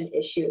regulation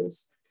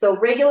issues. So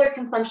regular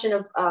consumption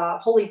of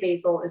holy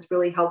basil is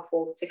really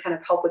helpful to kind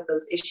of help with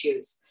those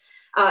issues.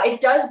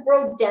 It does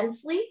grow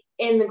densely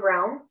in the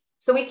ground.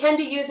 So we tend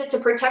to use it to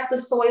protect the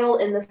soil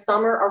in the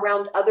summer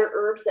around other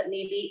herbs that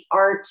maybe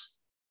aren't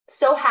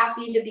so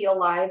happy to be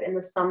alive in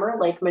the summer,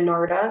 like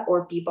Monarda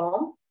or bee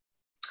balm.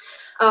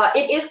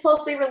 It is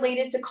closely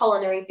related to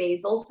culinary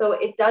basil, so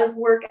it does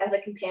work as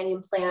a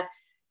companion plant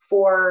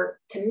for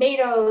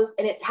tomatoes,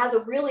 and it has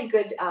a really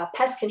good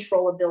pest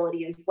control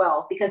ability as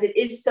well, because it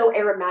is so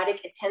aromatic.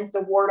 It tends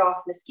to ward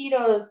off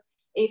mosquitoes,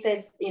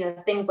 aphids,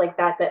 things like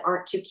that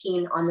aren't too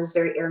keen on those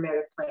very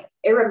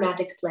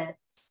aromatic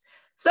plants.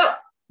 So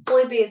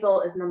blue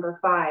basil is number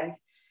 5.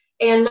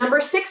 And number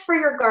 6 for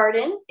your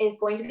garden is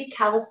going to be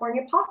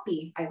California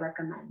poppy, I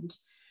recommend.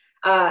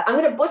 I'm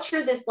going to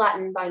butcher this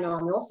Latin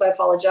binomial, so I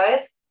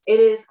apologize. It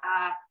is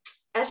I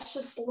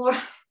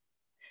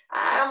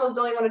almost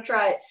don't even want to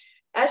try it.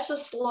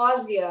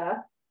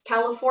 Eschscholzia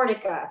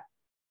californica.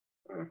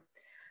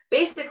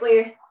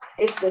 Basically,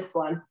 it's this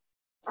one.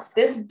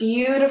 This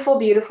beautiful,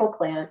 beautiful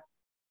plant.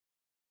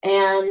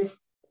 And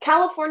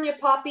California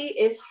poppy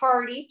is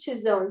hardy to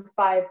zones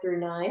 5 through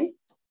 9.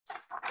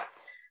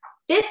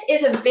 This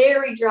is a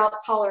very drought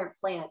tolerant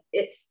plant.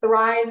 It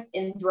thrives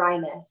in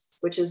dryness,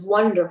 which is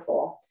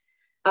wonderful.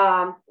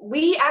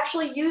 We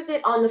actually use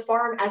it on the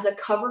farm as a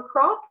cover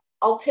crop.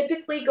 I'll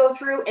typically go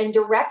through and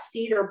direct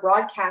seed or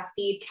broadcast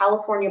seed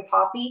California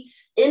poppy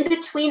in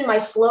between my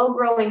slow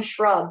growing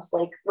shrubs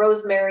like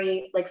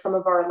rosemary, like some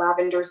of our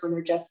lavenders when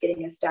they're just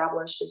getting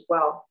established as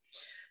well.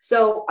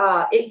 So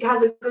it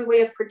has a good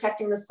way of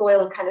protecting the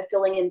soil and kind of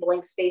filling in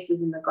blank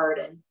spaces in the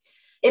garden.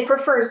 It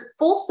prefers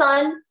full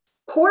sun,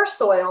 poor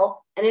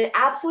soil, and it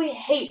absolutely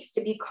hates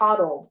to be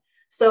coddled.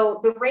 So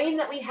the rain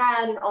that we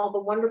had and all the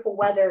wonderful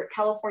weather,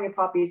 California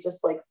poppy is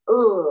just like,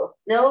 ugh,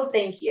 no,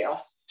 thank you.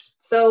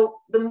 So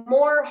the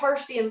more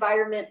harsh the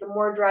environment, the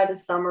more dry the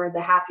summer,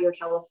 the happier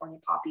California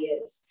poppy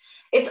is.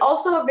 It's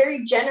also a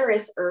very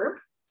generous herb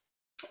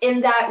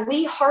in that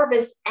we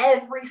harvest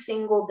every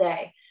single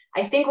day.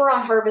 I think we're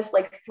on harvest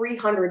like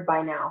 300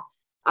 by now.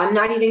 I'm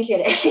not even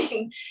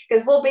kidding,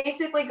 because we'll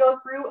basically go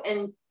through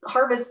and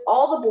harvest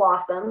all the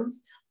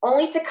blossoms,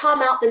 only to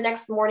come out the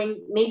next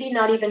morning, maybe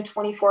not even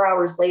 24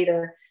 hours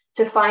later,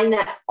 to find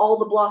that all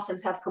the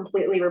blossoms have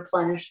completely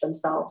replenished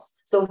themselves.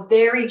 So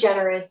very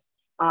generous.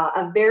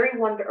 a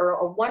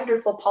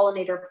wonderful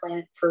pollinator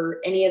plant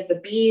for any of the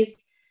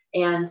bees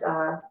and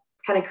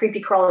kind of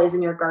creepy crawlies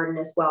in your garden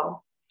as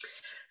well.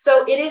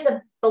 So it is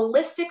a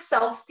ballistic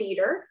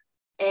self-seeder.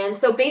 And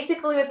so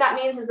basically what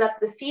that means is that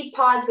the seed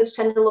pods, which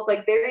tend to look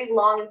like very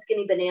long and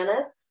skinny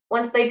bananas,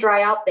 once they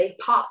dry out, they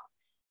pop.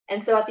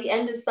 And so at the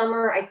end of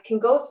summer, I can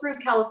go through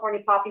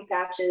California poppy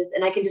patches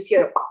and I can just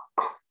hear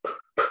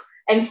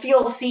and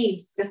feel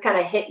seeds just kind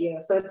of hit you.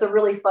 So it's a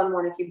really fun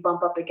one if you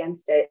bump up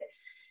against it.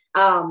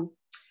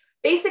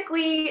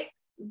 Basically,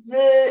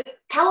 the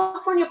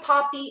California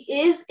poppy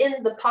is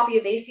in the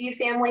Poppyaceae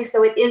family,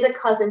 so it is a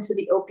cousin to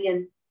the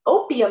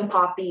opium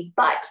poppy,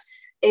 but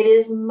it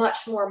is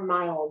much more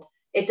mild.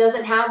 It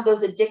doesn't have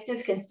those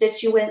addictive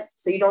constituents,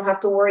 so you don't have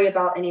to worry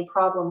about any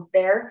problems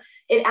there.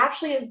 It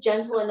actually is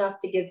gentle enough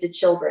to give to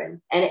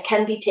children, and it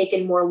can be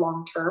taken more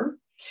long-term.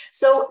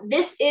 So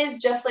this is,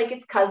 just like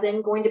its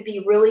cousin, going to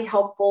be really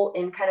helpful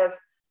in kind of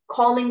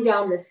calming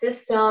down the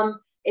system.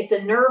 It's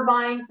a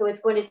nervine, so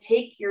it's going to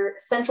take your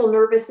central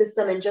nervous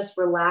system and just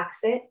relax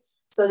it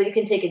so that you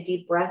can take a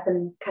deep breath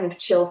and kind of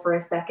chill for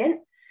a second.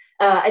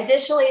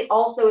 Additionally, it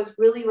also is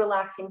really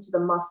relaxing to the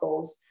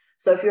muscles.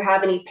 So if you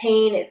have any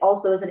pain, it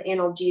also is an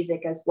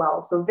analgesic as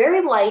well. So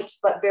very light,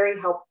 but very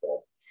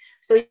helpful.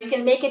 So you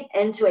can make it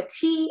into a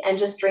tea and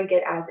just drink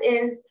it as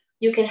is.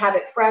 You can have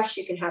it fresh,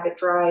 you can have it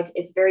dried.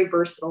 It's very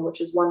versatile,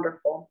 which is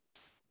wonderful.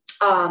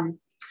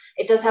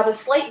 It does have a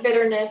slight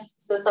bitterness.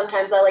 So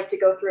sometimes I like to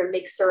go through and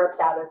make syrups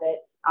out of it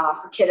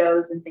for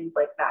kiddos and things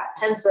like that. It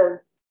tends to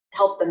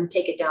help them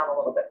take it down a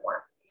little bit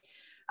more.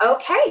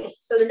 Okay,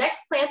 so the next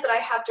plant that I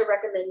have to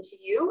recommend to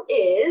you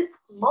is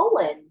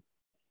mullein.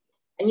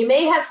 And you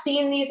may have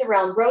seen these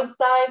around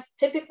roadsides.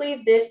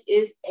 Typically, this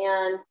is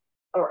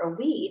a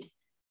weed,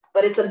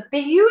 but it's a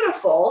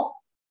beautiful,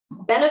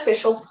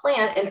 beneficial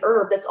plant and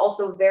herb that's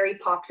also very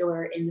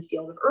popular in the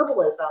field of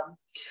herbalism.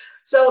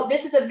 So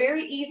this is a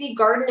very easy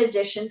garden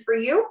addition for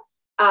you.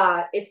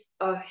 It's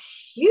a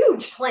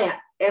huge plant.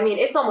 I mean,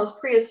 it's almost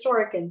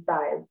prehistoric in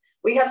size.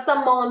 We have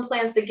some mullein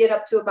plants that get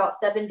up to about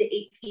 7 to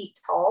 8 feet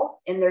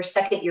tall in their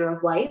second year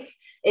of life.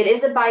 It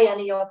is a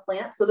biennial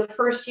plant. So the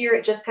first year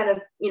it just kind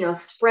of,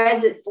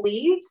 spreads its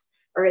leaves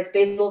or its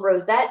basal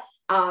rosette.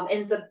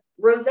 And the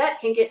rosette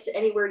can get to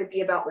anywhere to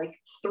be about like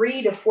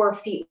 3 to 4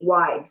 feet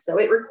wide. So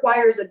it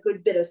requires a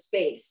good bit of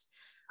space.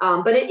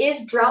 But it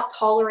is drought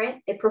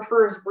tolerant. It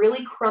prefers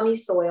really crummy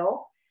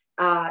soil.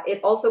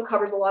 It also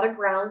covers a lot of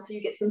ground, so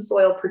you get some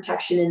soil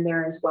protection in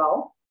there as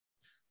well.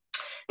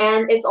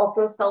 And it's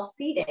also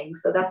self-seeding,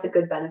 so that's a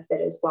good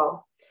benefit as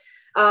well.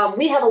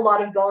 We have a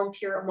lot of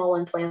volunteer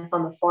mullein plants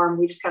on the farm.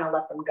 We just kind of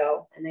let them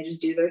go and they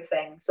just do their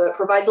thing. So it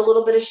provides a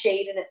little bit of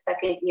shade in its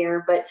second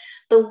year, but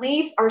the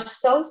leaves are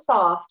so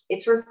soft,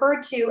 it's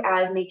referred to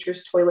as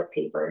nature's toilet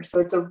paper. So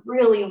it's a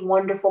really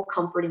wonderful,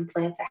 comforting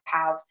plant to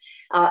have.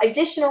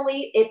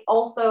 Additionally, it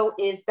also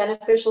is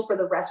beneficial for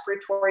the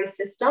respiratory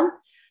system.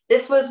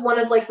 This was one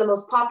of like the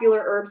most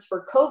popular herbs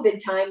for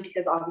COVID time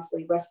because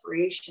obviously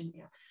respiration,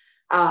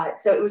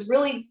 so it was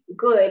really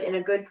good and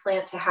a good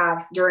plant to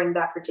have during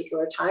that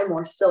particular time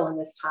or still in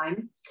this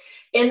time.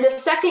 In the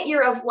second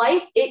year of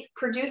life, it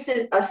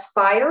produces a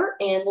spire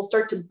and will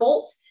start to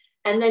bolt,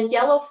 and then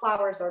yellow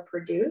flowers are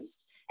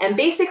produced. And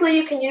basically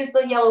you can use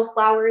the yellow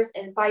flowers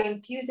and by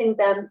infusing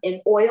them in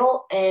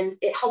oil, and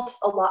it helps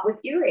a lot with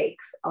earaches.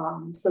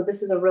 So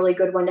this is a really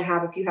good one to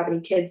have if you have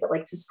any kids that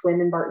like to swim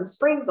in Barton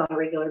Springs on a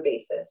regular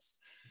basis.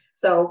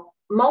 So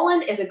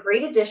mullein is a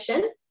great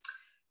addition.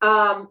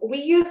 We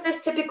use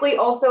this typically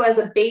also as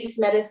a base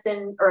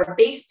medicine or a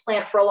base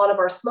plant for a lot of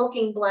our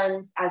smoking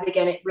blends, as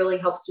again, it really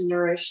helps to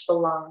nourish the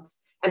lungs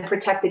and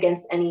protect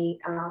against any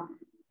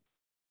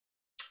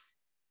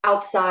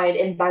outside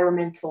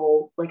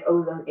environmental like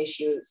ozone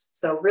issues.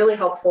 So really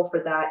helpful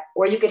for that.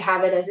 Or you could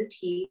have it as a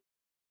tea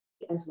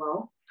as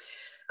well.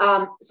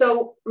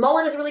 So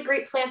mullein is a really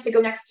great plant to go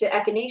next to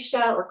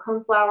echinacea or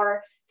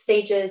coneflower,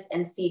 sages,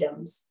 and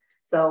sedums.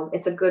 So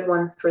it's a good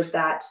one for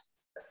that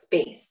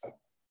space.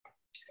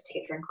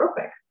 Take a drink real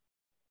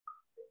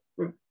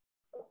quick.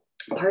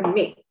 Pardon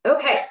me.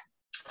 Okay,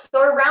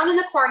 so around in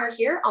the corner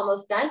here,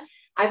 almost done.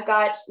 I've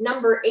got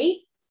number 8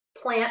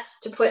 plant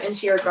to put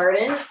into your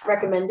garden.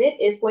 Recommended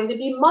is going to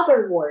be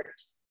motherwort,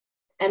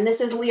 and this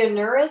is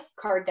Leonuris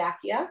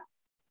cardacea.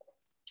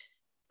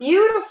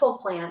 Beautiful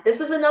plant. This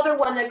is another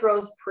one that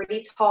grows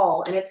pretty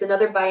tall, and it's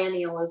another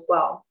biennial as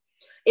well.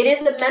 It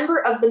is a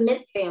member of the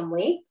mint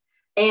family,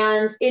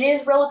 and it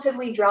is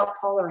relatively drought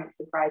tolerant,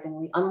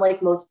 surprisingly,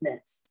 unlike most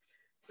mints.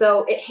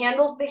 So it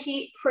handles the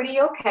heat pretty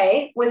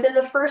okay. Within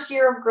the first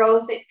year of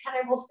growth, it kind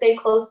of will stay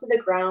close to the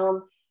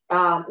ground.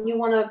 You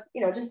want to,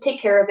 just take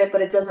care of it,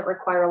 but it doesn't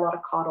require a lot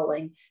of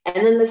coddling.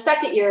 And then the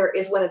second year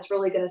is when it's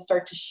really going to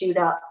start to shoot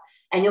up,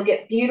 and you'll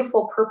get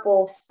beautiful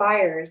purple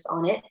spires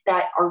on it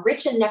that are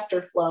rich in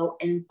nectar flow,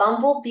 and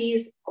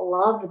bumblebees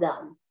love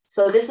them.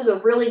 So this is a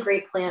really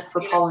great plant for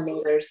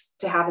pollinators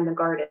to have in the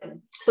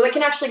garden. So it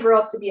can actually grow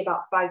up to be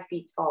about 5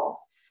 feet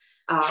tall.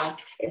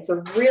 It's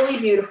a really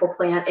beautiful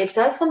plant. It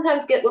does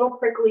sometimes get little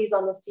pricklies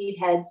on the seed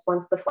heads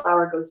once the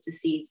flower goes to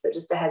seed. So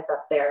just a heads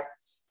up there.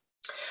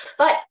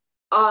 But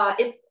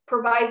it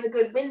provides a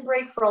good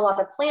windbreak for a lot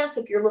of plants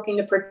if you're looking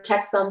to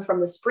protect some from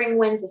the spring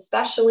winds,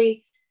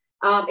 especially.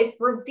 It's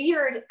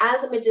revered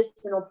as a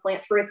medicinal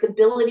plant for its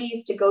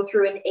abilities to go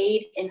through and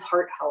aid in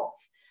heart health.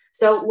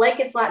 So like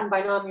its Latin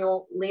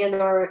binomial,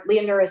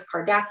 Leonoris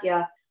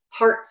cardacea,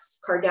 heart's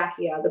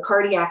cardacea, the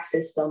cardiac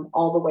system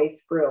all the way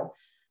through.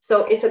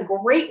 So it's a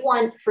great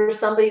one for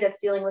somebody that's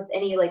dealing with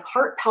any like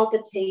heart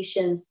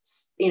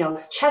palpitations, you know,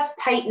 chest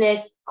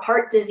tightness,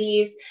 heart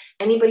disease,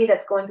 anybody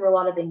that's going through a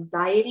lot of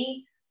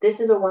anxiety. This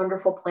is a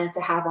wonderful plant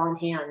to have on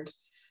hand.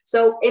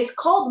 So it's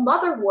called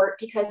motherwort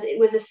because it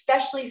was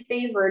especially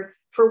favored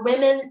for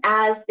women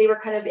as they were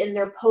kind of in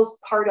their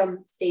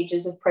postpartum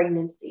stages of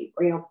pregnancy,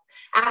 or, you know,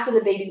 after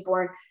the baby's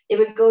born, it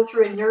would go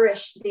through and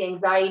nourish the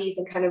anxieties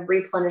and kind of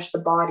replenish the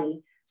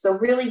body. So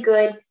really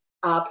good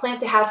plant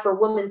to have for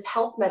women's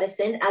health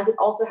medicine, as it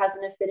also has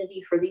an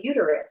affinity for the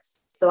uterus.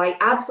 So I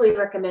absolutely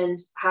recommend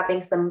having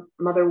some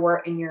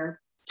motherwort in your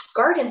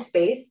garden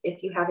space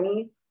if you have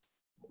any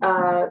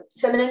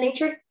feminine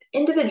natured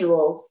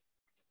individuals.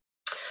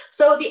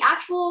 So the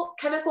actual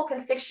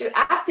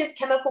active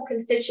chemical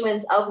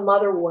constituents of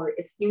motherwort,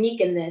 it's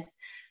unique in this.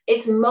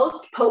 It's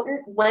most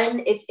potent when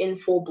it's in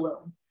full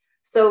bloom.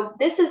 So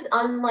this is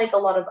unlike a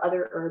lot of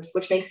other herbs,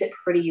 which makes it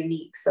pretty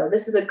unique. So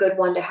this is a good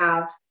one to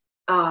have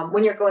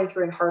when you're going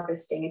through and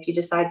harvesting, if you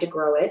decide to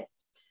grow it.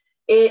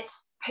 It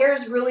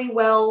pairs really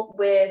well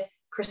with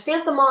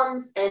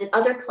chrysanthemums and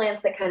other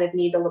plants that kind of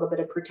need a little bit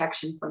of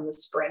protection from the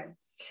spring.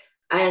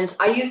 And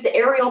I use the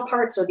aerial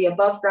parts or the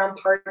above ground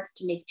parts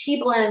to make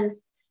tea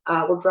blends.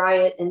 We'll dry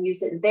it and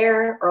use it in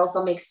there, or else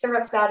I'll make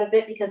syrups out of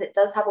it because it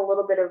does have a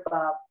little bit of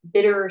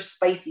bitter,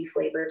 spicy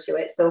flavor to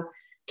it. So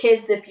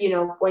kids, if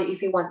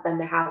you want them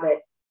to have it,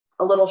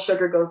 a little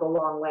sugar goes a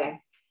long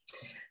way.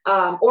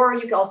 Or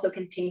you can also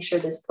tincture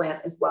this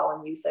plant as well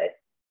and use it.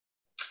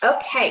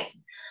 Okay,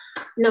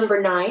 number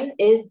 9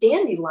 is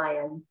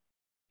dandelion.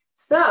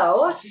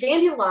 So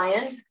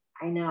dandelion,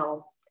 I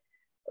know,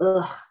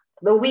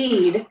 the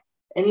weed,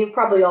 and you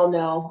probably all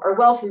know, are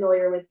well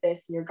familiar with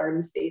this in your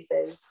garden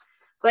spaces.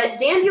 But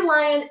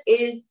dandelion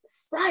is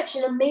such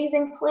an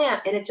amazing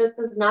plant, and it just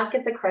does not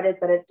get the credit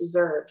that it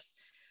deserves.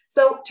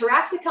 So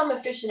Taraxacum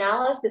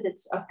officinalis is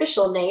its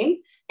official name,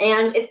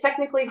 and it's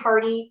technically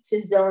hardy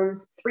to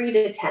zones 3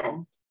 to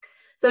 10.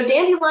 So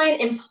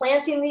dandelion, in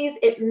planting these,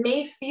 it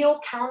may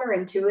feel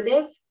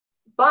counterintuitive,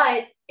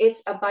 but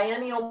it's a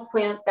biennial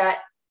plant that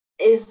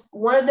is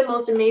one of the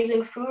most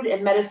amazing food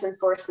and medicine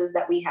sources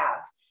that we have.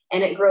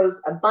 And it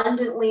grows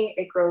abundantly,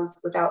 it grows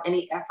without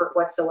any effort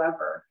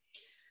whatsoever.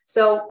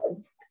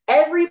 So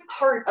every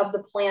part of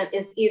the plant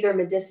is either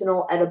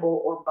medicinal,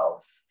 edible, or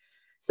both.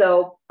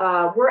 So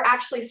we're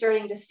actually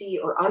starting to see,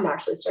 or I'm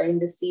actually starting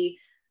to see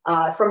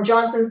from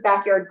Johnson's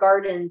Backyard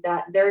Garden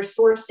that they're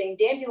sourcing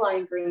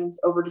dandelion greens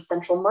over to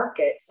Central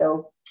Market.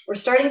 So we're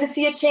starting to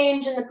see a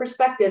change in the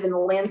perspective in the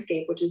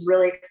landscape, which is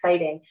really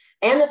exciting.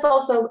 And this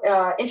also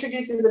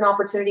introduces an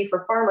opportunity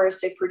for farmers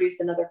to produce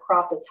another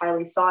crop that's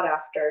highly sought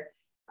after,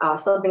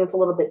 something that's a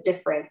little bit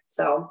different.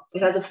 So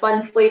it has a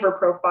fun flavor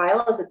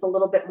profile as it's a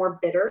little bit more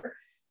bitter.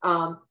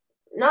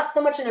 Not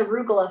so much in a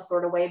arugula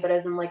sort of way, but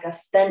as in like a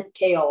spent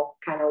kale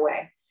kind of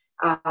way.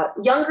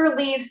 Younger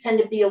leaves tend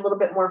to be a little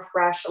bit more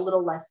fresh, a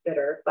little less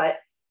bitter, but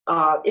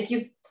if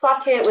you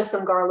saute it with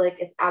some garlic,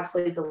 it's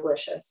absolutely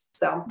delicious.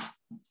 So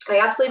I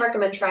absolutely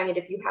recommend trying it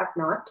if you have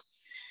not.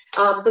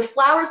 The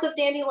flowers of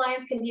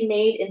dandelions can be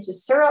made into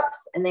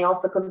syrups, and they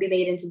also can be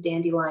made into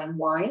dandelion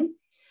wine.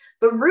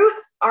 The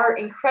roots are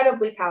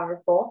incredibly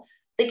powerful.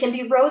 They can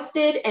be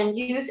roasted and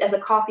used as a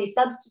coffee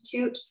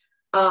substitute,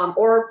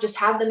 or just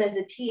have them as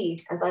a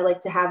tea, as I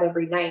like to have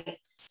every night.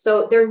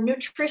 So they're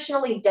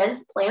nutritionally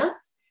dense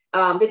plants.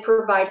 They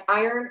provide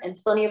iron and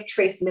plenty of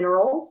trace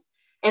minerals.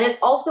 And it's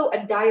also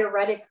a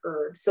diuretic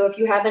herb. So if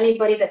you have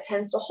anybody that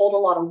tends to hold a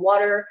lot of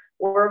water,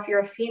 or if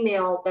you're a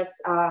female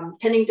that's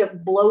tending to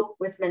bloat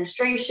with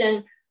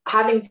menstruation,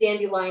 having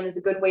dandelion is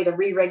a good way to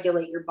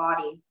re-regulate your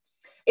body.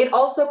 It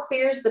also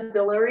clears the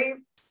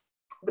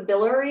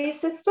biliary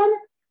system,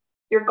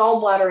 your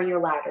gallbladder and your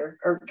bladder,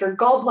 or your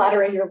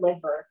gallbladder and your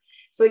liver.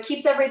 So it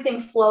keeps everything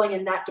flowing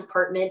in that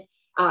department,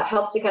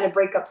 helps to kind of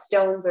break up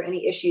stones or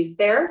any issues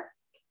there.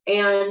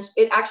 And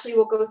it actually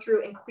will go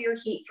through and clear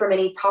heat from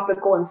any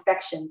topical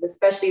infections,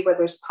 especially where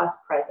there's pus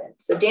present.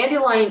 So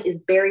dandelion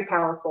is very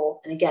powerful,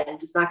 and again,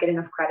 does not get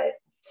enough credit.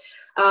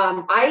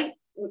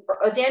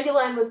 A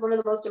dandelion was one of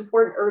the most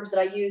important herbs that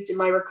I used in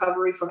my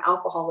recovery from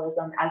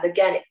alcoholism, as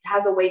again, it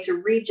has a way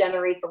to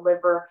regenerate the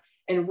liver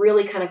and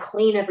really kind of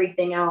clean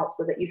everything out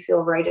so that you feel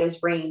right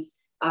as rain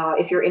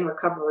if you're in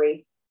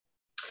recovery.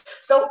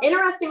 So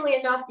interestingly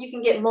enough, you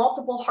can get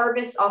multiple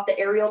harvests off the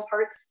aerial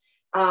parts.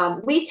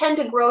 We tend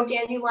to grow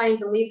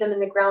dandelions and leave them in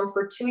the ground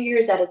for 2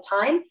 years at a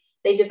time.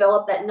 They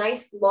develop that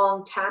nice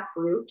long tap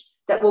root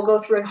that will go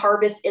through and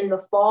harvest in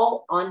the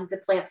fall on the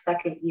plant's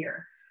second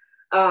year.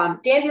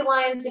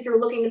 Dandelions, if you're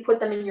looking to put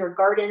them in your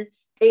garden,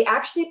 they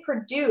actually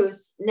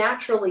produce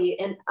naturally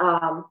an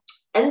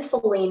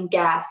ethylene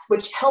gas,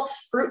 which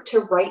helps fruit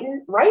to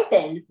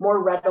ripen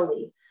more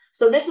readily.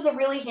 So this is a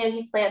really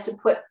handy plant to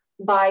put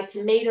buy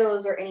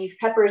tomatoes or any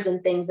peppers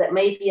and things that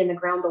may be in the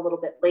ground a little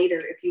bit later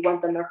if you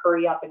want them to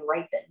hurry up and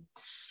ripen.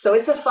 So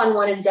it's a fun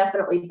one and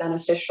definitely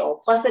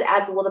beneficial. Plus it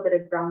adds a little bit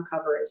of ground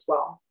cover as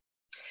well.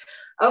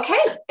 Okay,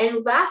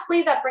 and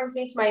lastly, that brings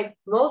me to my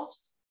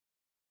most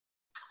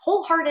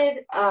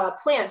wholehearted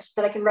plant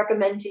that I can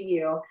recommend to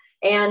you.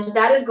 And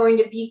that is going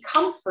to be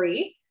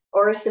comfrey,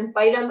 or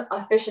Symphytum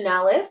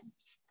officinalis.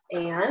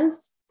 And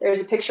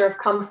there's a picture of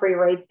comfrey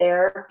right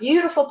there.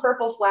 Beautiful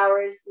purple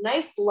flowers,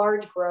 nice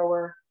large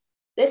grower.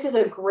 This is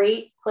a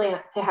great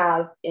plant to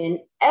have in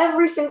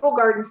every single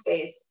garden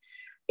space.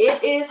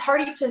 It is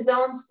hardy to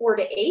zones 4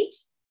 to 8.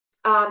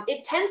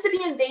 It tends to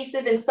be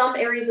invasive in some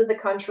areas of the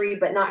country,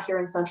 but not here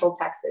in Central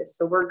Texas.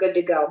 So we're good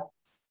to go.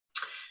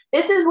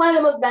 This is one of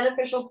the most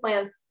beneficial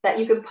plants that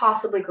you could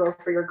possibly grow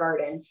for your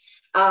garden.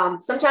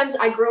 Sometimes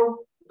I grow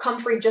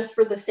comfrey just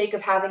for the sake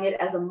of having it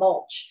as a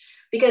mulch,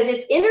 because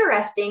it's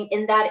interesting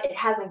in that it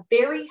has a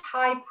very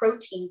high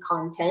protein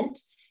content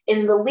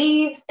in the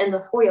leaves and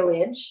the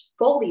foliage.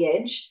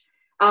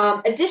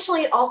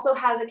 Additionally, it also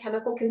has a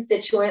chemical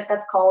constituent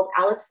that's called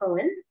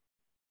allantoin.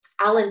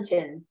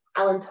 Alantoin.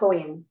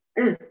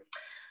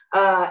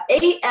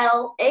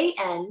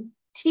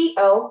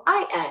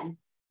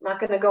 Not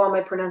going to go on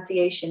my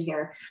pronunciation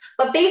here.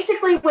 But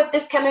basically what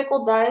this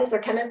chemical does, or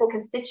chemical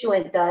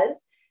constituent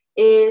does,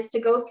 is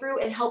to go through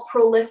and help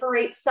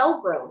proliferate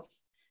cell growth.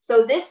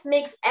 So this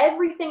makes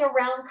everything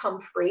around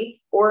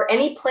comfrey, or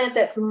any plant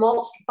that's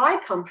mulched by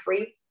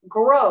comfrey,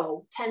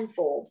 grow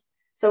tenfold.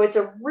 So it's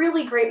a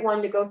really great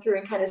one to go through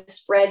and kind of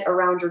spread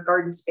around your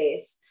garden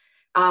space.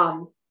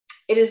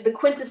 It is the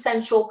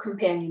quintessential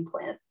companion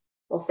plant.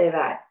 We'll say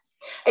that.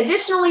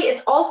 Additionally,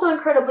 it's also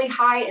incredibly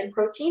high in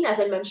protein, as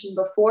I mentioned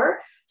before.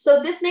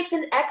 So this makes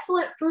an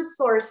excellent food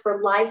source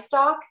for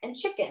livestock and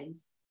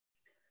chickens.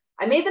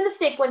 I made the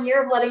mistake one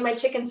year of letting my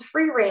chickens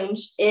free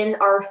range in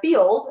our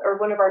field, or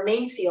one of our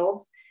main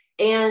fields.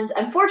 And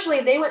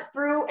unfortunately, they went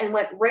through and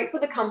went right for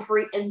the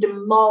comfrey and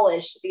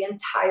demolished the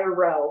entire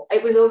row.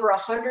 It was over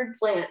 100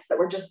 plants that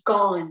were just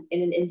gone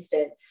in an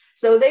instant.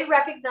 So they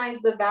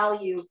recognized the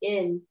value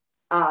in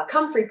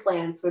comfrey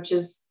plants, which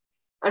is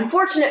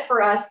unfortunate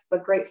for us,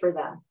 but great for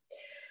them.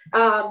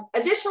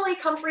 Additionally,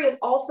 comfrey is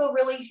also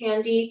really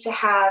handy to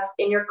have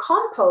in your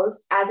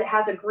compost, as it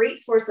has a great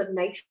source of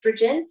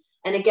nitrogen.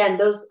 And again,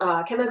 those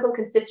chemical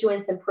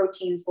constituents and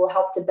proteins will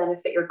help to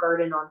benefit your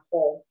garden on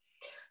whole.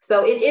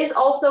 So it is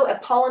also a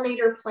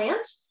pollinator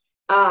plant.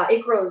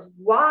 It grows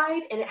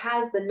wide and it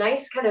has the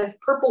nice kind of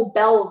purple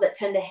bells that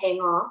tend to hang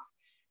off.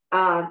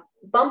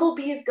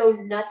 Bumblebees go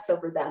nuts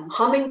over them.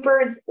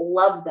 Hummingbirds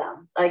love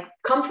them. Like,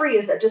 comfrey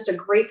is just a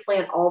great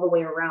plant all the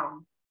way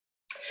around.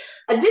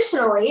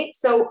 Additionally,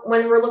 so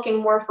when we're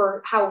looking more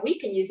for how we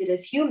can use it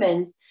as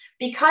humans,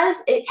 because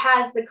it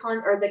has the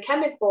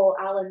chemical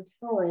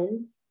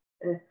allantoin,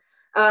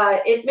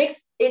 it makes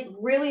it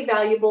really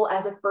valuable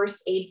as a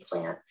first aid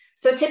plant.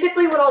 So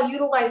typically what I'll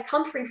utilize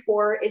comfrey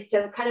for is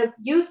to kind of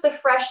use the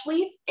fresh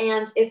leaf.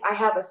 And if I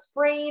have a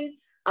sprain,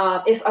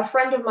 if a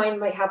friend of mine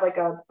might have like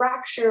a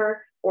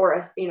fracture or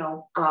a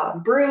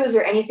bruise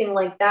or anything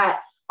like that,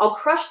 I'll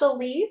crush the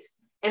leaves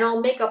and I'll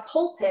make a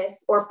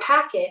poultice or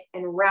pack it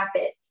and wrap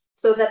it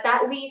so that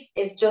that leaf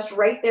is just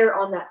right there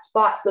on that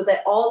spot, so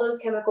that all those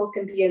chemicals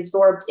can be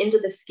absorbed into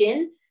the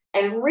skin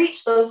and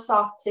reach those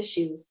soft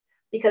tissues,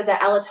 because the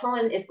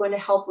allantoin is going to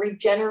help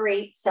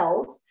regenerate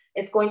cells.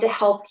 It's going to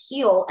help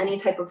heal any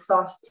type of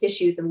soft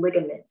tissues and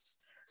ligaments.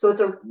 So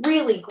it's a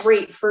really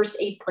great first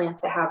aid plant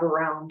to have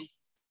around.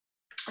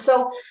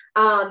 So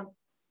I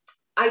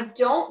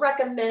don't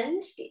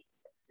recommend,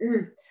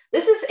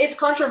 it's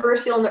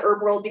controversial in the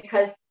herb world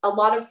because a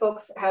lot of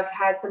folks have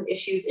had some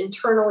issues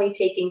internally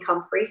taking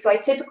comfrey. So I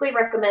typically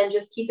recommend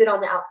just keep it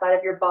on the outside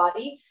of your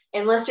body,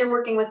 unless you're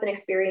working with an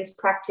experienced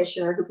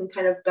practitioner who can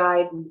kind of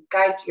guide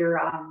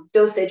your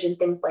dosage and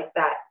things like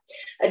that.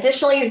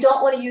 Additionally, you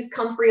don't want to use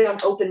comfrey on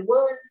open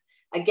wounds,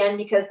 again,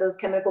 because those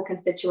chemical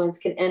constituents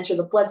can enter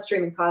the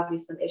bloodstream and cause you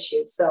some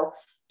issues. So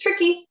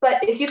tricky,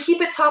 but if you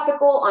keep it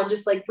topical on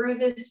just like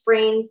bruises,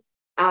 sprains,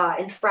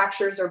 and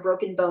fractures or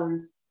broken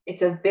bones,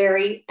 it's a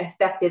very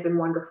effective and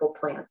wonderful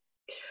plant.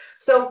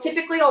 So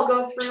typically I'll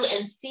go through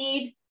and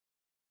seed.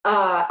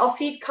 I'll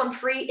seed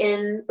comfrey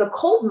in the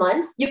cold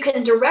months. You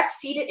can direct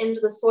seed it into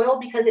the soil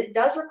because it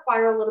does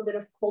require a little bit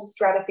of cold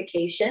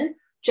stratification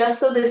just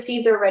so the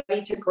seeds are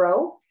ready to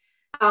grow.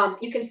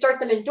 You can start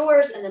them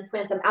indoors and then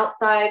plant them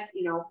outside,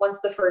 once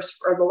the first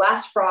or the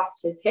last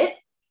frost has hit.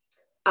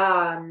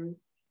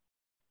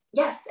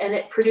 Yes, and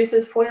it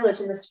produces foliage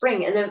in the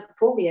spring and then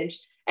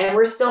foliage. And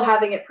we're still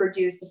having it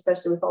produce,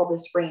 especially with all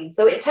this rain.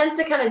 So it tends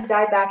to kind of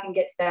die back and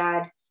get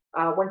sad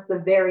once the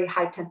very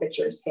high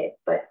temperatures hit.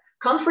 But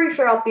comfrey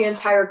throughout the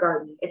entire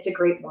garden. It's a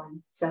great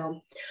one.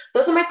 So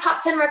those are my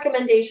top 10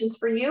 recommendations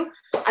for you.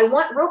 I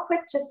want real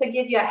quick just to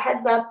give you a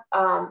heads up.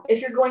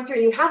 If you're going through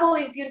and you have all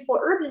these beautiful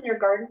herbs in your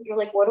garden, you're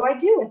like, what do I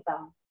do with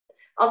them?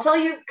 I'll tell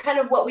you kind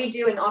of what we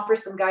do and offer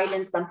some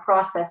guidance on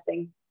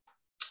processing.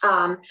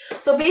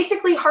 So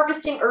basically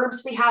harvesting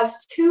herbs, we have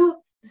 2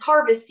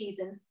 harvest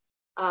seasons.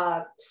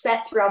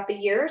 set throughout the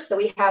year. So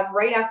we have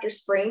right after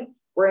spring,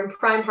 we're in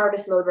prime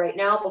harvest mode right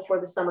now before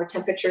the summer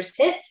temperatures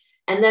hit.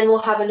 And then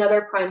we'll have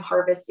another prime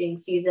harvesting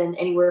season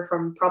anywhere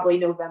from probably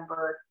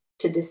November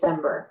to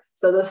December.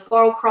 So those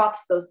floral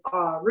crops, those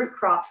root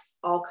crops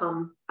all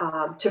come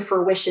to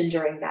fruition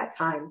during that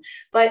time.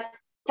 But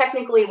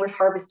technically we're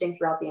harvesting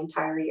throughout the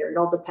entire year. It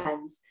all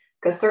depends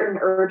because certain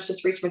herbs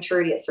just reach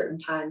maturity at certain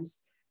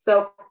times.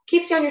 So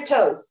keeps you on your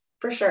toes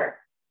for sure.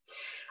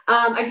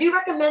 I do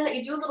recommend that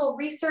you do a little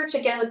research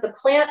again with the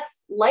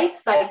plant's life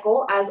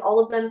cycle, as all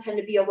of them tend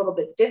to be a little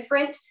bit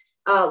different.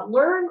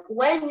 Learn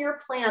when your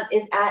plant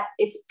is at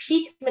its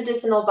peak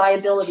medicinal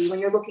viability when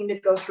you're looking to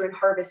go through and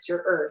harvest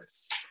your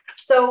herbs.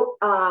 So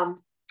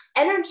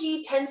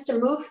energy tends to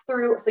move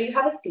through. So you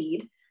have a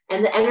seed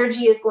and the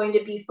energy is going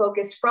to be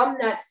focused from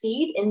that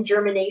seed in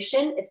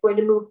germination. It's going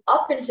to move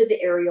up into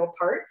the aerial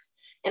parts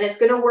and it's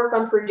going to work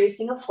on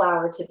producing a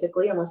flower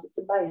typically, unless it's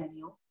a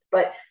biennial,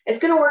 but it's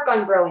going to work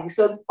on growing.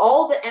 So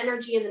all the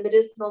energy and the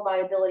medicinal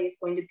viability is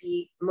going to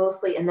be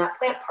mostly in that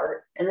plant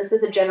part. And this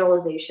is a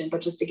generalization,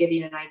 but just to give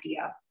you an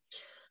idea.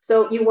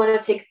 So you want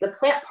to take the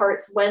plant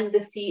parts when the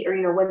seed,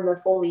 or, when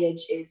the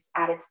foliage is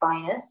at its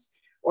finest,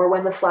 or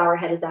when the flower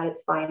head is at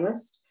its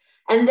finest.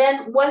 And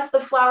then once the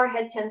flower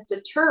head tends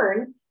to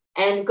turn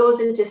and goes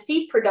into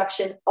seed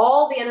production,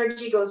 all the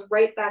energy goes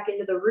right back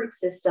into the root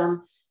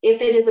system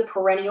if it is a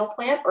perennial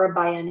plant or a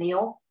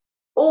biennial,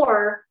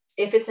 or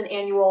if it's an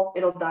annual,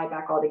 it'll die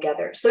back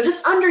altogether. So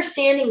just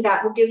understanding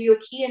that will give you a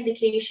key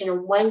indication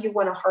of when you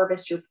want to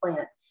harvest your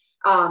plant.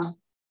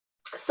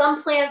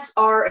 Some plants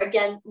are,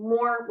 again,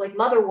 more like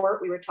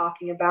motherwort we were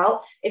talking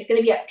about. It's going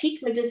to be at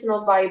peak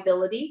medicinal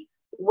viability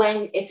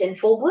when it's in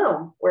full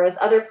bloom, whereas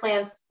other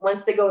plants,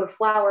 once they go to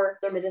flower,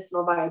 their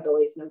medicinal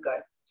viability is no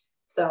good.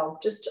 So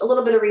just a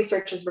little bit of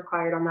research is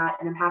required on that,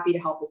 and I'm happy to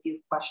help with you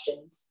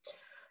questions.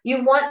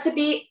 You want to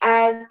be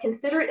as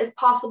considerate as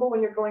possible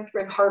when you're going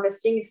through and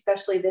harvesting,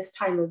 especially this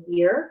time of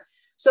year.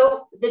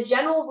 So the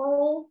general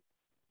rule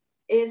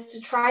is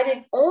to try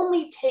to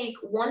only take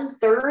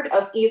 1/3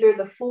 of either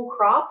the full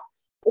crop,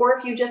 or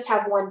if you just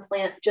have one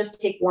plant, just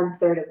take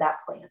 1/3 of that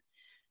plant.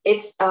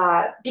 It's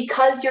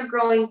because you're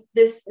growing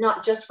this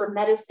not just for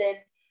medicine,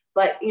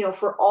 but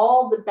for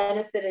all the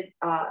benefited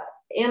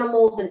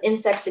animals and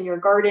insects in your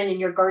garden and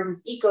your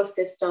garden's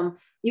ecosystem.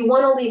 You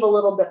want to leave a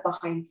little bit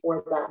behind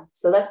for them.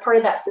 So that's part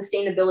of that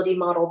sustainability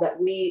model that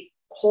we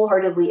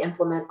wholeheartedly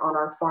implement on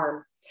our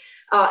farm.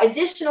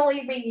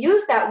 Additionally, we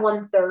use that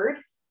 1/3.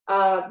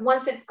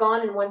 Once it's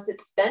gone and once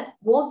it's spent,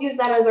 we'll use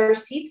that as our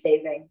seed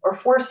saving, or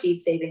for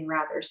seed saving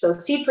rather. So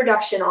seed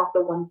production off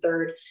the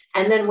 1/3,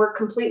 and then we're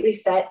completely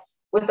set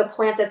with a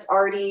plant that's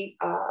already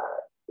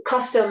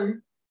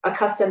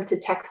accustomed to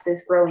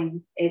Texas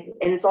growing, and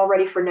it's all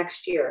ready for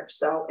next year.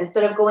 So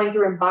instead of going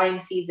through and buying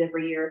seeds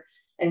every year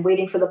and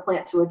waiting for the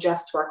plant to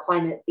adjust to our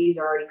climate, these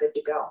are already good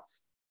to go.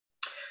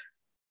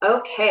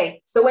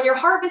 Okay, so when you're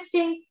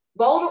harvesting,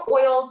 volatile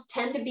oils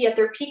tend to be at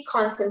their peak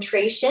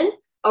concentration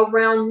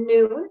around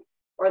noon,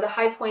 or the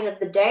high point of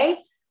the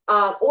day,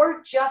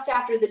 or just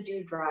after the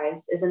dew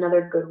dries is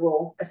another good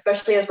rule,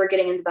 especially as we're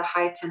getting into the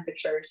high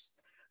temperatures.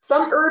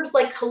 Some herbs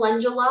like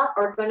calendula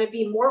are going to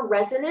be more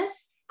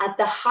resinous at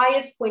the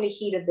highest point of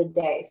heat of the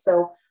day.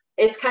 So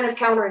it's kind of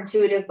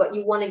counterintuitive, but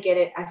you want to get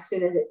it as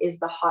soon as it is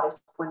the hottest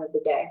point of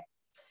the day.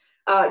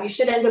 You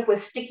should end up with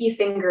sticky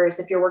fingers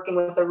if you're working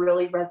with a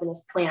really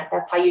resinous plant.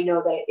 That's how you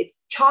know that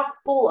it's chock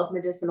full of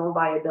medicinal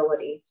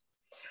viability.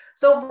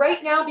 So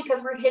right now,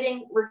 because we're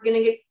going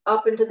to get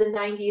up into the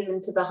 90s,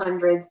 into the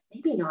hundreds,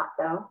 maybe not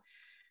though.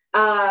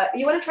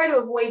 You want to try to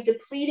avoid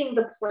depleting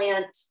the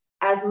plant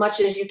as much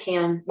as you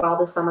can while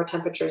the summer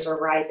temperatures are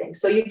rising.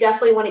 So you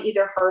definitely want to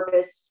either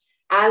harvest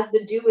as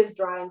the dew is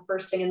drying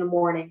first thing in the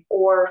morning,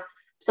 or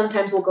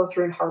sometimes we'll go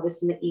through and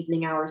harvest in the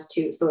evening hours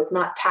too. So it's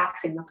not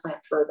taxing the plant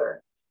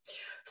further.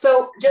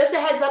 So just a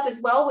heads up as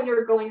well, when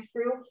you're going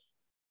through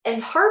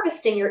and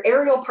harvesting your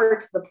aerial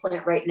parts of the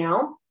plant right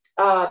now,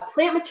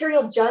 plant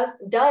material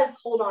does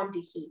hold on to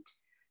heat.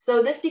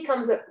 So this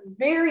becomes a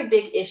very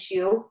big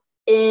issue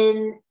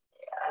in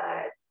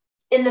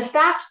the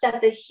fact that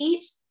the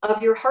heat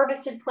of your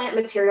harvested plant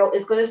material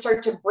is going to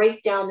start to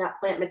break down that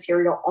plant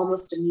material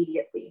almost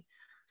immediately.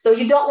 So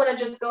you don't want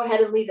to just go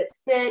ahead and leave it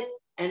sit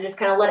and just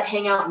kind of let it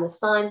hang out in the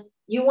sun.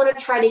 You want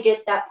to try to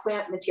get that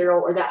plant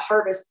material or that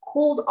harvest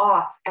cooled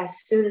off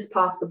as soon as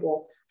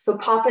possible. So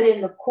pop it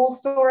in the cool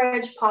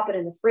storage, pop it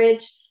in the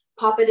fridge,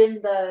 pop it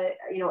in the,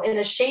 in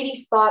a shady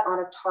spot on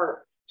a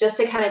tarp, just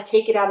to kind of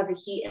take it out of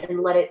the heat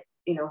and let it,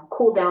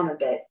 cool down a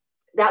bit.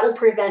 That will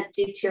prevent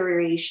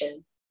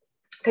deterioration,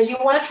 because you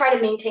want to try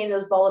to maintain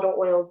those volatile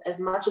oils as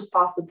much as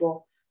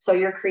possible. So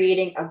you're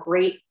creating a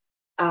great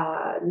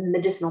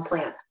medicinal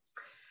plant.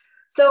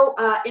 So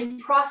in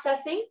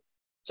processing,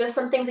 just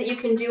some things that you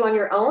can do on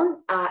your own,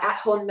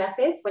 at-home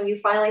methods. When you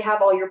finally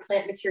have all your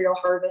plant material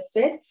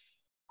harvested,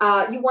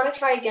 you want to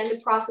try again to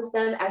process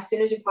them as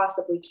soon as you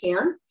possibly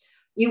can.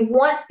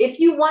 If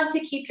you want to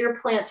keep your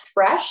plants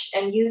fresh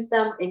and use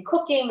them in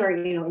cooking or,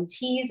 in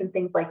teas and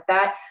things like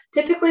that,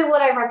 typically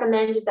what I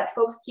recommend is that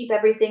folks keep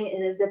everything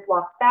in a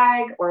Ziploc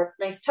bag or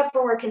a nice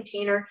Tupperware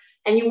container.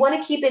 And you want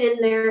to keep it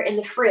in there in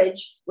the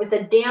fridge with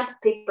a damp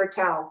paper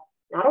towel,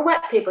 not a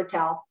wet paper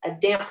towel, a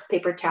damp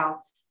paper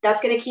towel.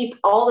 That's going to keep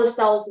all the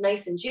cells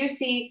nice and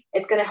juicy.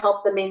 It's going to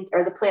help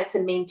the plant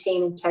to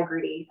maintain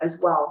integrity as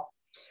well.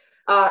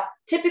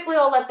 Typically,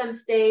 I'll let them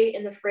stay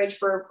in the fridge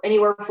for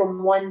anywhere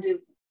from 1 to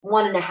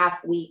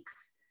 1.5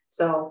 weeks.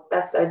 So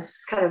that's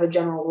kind of a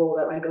general rule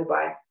that I go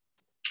by.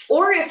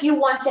 Or if you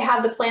want to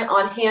have the plant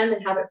on hand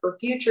and have it for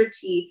future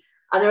tea,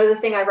 another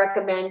thing I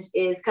recommend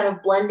is kind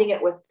of blending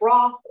it with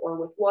broth or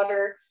with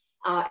water,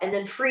 and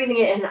then freezing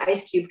it in an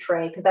ice cube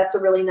tray, because that's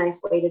a really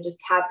nice way to just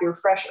have your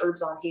fresh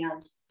herbs on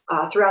hand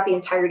throughout the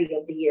entirety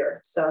of the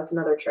year. So that's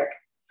another trick.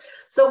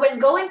 So when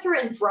going through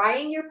and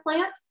drying your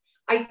plants,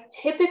 I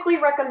typically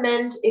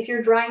recommend, if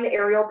you're drying the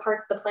aerial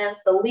parts of the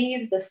plants, the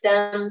leaves, the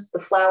stems, the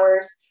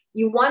flowers,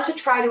 you want to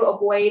try to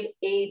avoid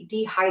a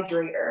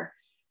dehydrator.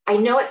 I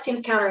know it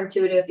seems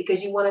counterintuitive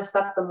because you want to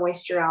suck the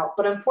moisture out,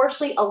 but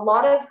unfortunately, a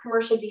lot of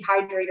commercial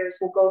dehydrators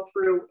will go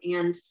through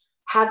and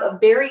have a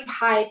very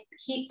high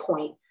heat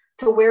point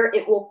to where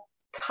it will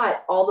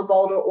cut all the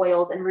volatile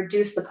oils and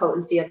reduce the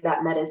potency of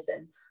that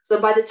medicine.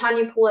 So by the time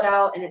you pull it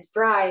out and it's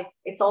dry,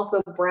 it's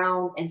also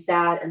brown and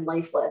sad and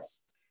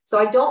lifeless. So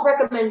I don't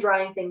recommend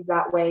drying things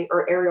that way,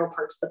 or aerial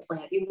parts of the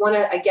plant. You want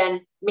to,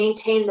 again,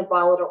 maintain the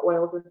volatile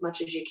oils as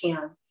much as you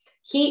can.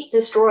 Heat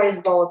destroys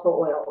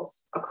volatile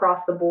oils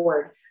across the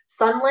board.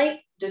 Sunlight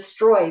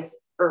destroys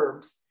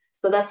herbs.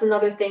 So that's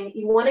another thing.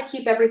 You want to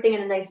keep everything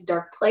in a nice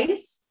dark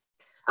place.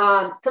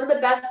 Some of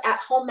the best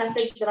at-home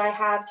methods that I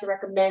have to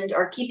recommend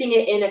are keeping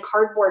it in a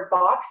cardboard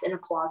box in a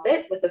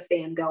closet with a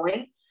fan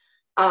going,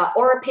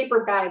 or a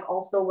paper bag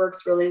also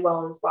works really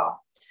well as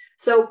well.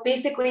 So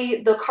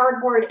basically the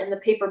cardboard and the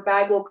paper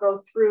bag will go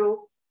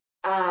through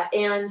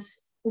and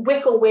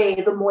wick away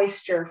the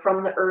moisture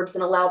from the herbs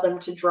and allow them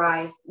to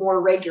dry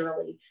more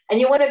regularly. And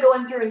you want to go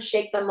in through and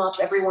shake them up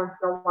every once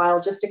in a while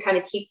just to kind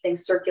of keep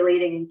things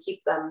circulating and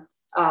keep them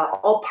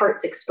all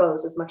parts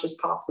exposed as much as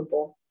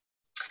possible.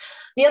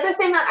 The other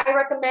thing that I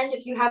recommend,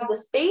 if you have the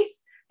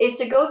space, is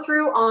to go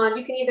through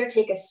you can either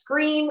take a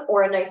screen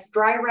or a nice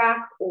dry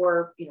rack,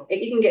 or,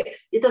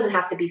 it doesn't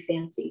have to be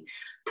fancy.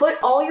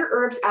 Put all your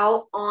herbs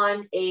out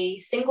on in a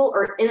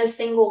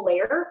single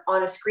layer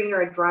on a screen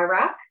or a dry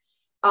rack.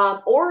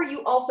 Or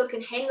you also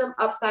can hang them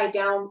upside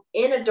down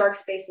in a dark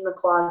space in the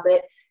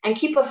closet and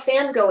keep a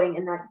fan going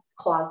in that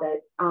closet.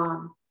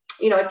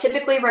 I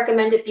typically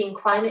recommend it being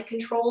climate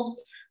controlled,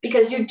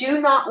 because you do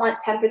not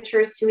want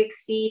temperatures to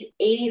exceed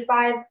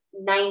 85,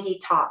 90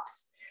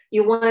 tops.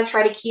 You want to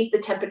try to keep the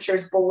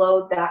temperatures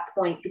below that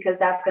point, because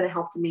that's going to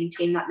help to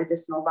maintain that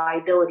medicinal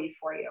viability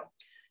for you.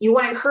 You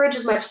want to encourage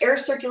as much air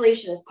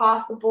circulation as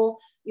possible.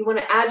 You want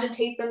to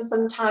agitate them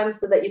sometimes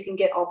so that you can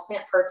get all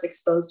plant parts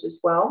exposed as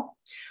well.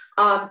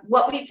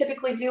 What we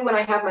typically do when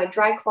I have my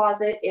dry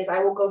closet is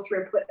I will go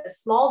through and put a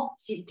small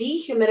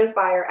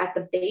dehumidifier at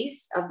the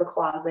base of the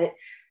closet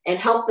and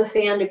help the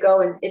fan to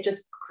go, and it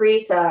just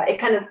creates it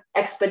kind of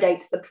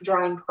expedites the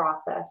drying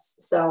process.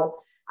 So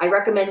I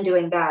recommend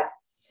doing that.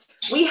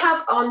 We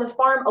have on the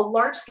farm a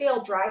large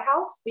scale dry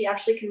house. We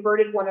actually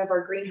converted one of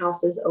our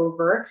greenhouses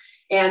over,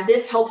 and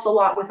this helps a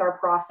lot with our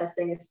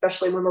processing,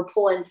 especially when we're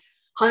pulling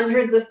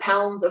hundreds of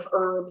pounds of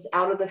herbs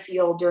out of the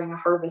field during a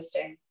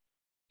harvesting.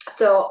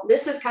 So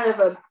this is kind of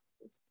a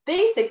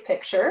basic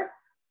picture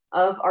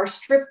of our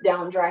stripped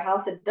down dry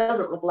house. It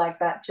doesn't look like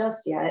that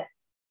just yet,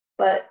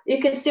 but you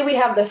can see we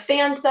have the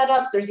fan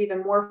setups. There's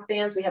even more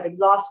fans. We have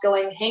exhaust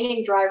going,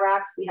 hanging dry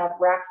racks. We have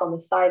racks on the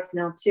sides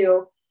now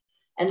too.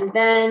 And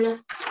then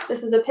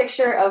this is a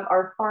picture of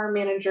our farm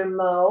manager,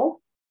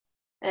 Mo,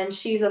 and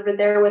she's over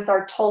there with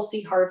our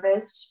Tulsi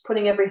harvest,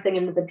 putting everything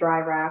into the dry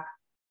rack.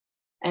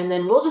 And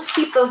then we'll just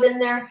keep those in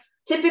there.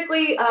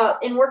 Typically,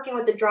 in working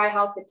with the dry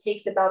house, it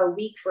takes about a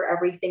week for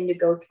everything to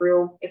go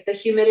through. If the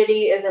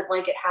humidity isn't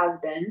like it has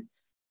been,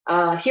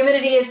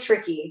 humidity is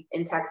tricky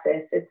in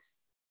Texas.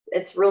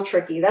 It's real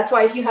tricky. That's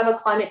why if you have a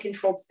climate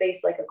controlled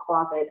space like a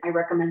closet, I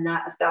recommend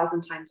that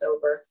 1,000 times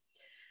over.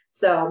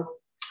 So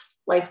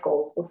life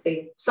goals, we'll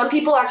see. Some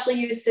people actually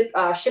use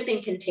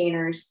shipping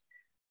containers,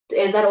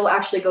 and that'll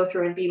actually go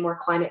through and be more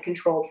climate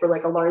controlled for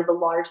like the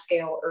large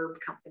scale herb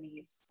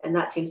companies. And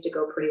that seems to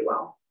go pretty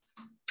well.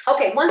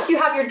 Okay, once you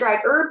have your dried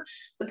herb,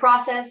 the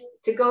process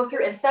to go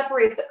through and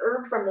separate the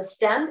herb from the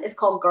stem is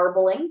called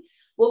garbling.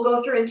 We'll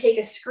go through and take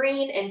a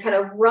screen and kind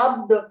of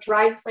rub the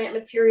dried plant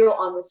material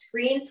on the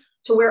screen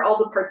to where all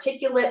the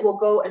particulate will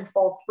go and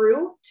fall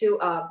through to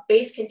a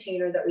base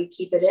container that we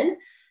keep it in.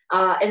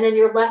 And then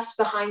you're left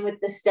behind with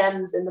the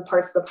stems and the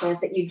parts of the plant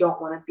that you don't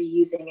want to be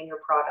using in your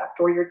product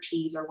or your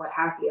teas or what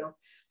have you.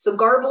 So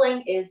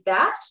garbling is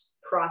that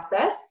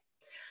process.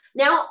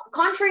 Now,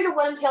 contrary to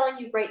what I'm telling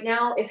you right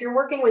now, if you're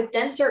working with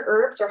denser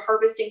herbs or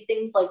harvesting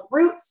things like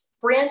roots,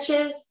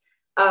 branches,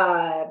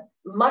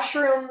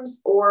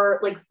 mushrooms,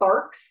 or like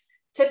barks,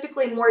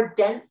 typically more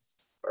dense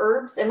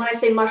herbs, and when I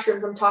say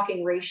mushrooms, I'm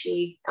talking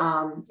reishi,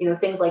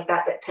 things like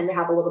that tend to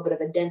have a little bit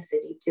of a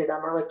density to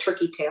them, or like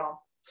turkey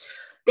tail.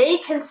 They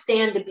can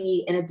stand to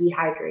be in a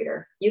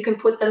dehydrator. You can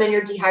put them in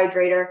your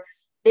dehydrator.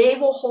 They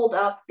will hold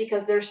up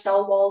because their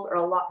cell walls are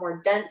a lot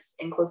more dense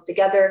and close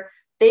together.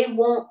 They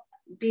won't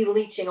be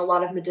leaching a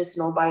lot of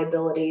medicinal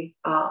viability,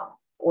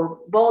 or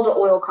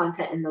volatile oil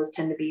content in those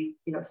tend to be,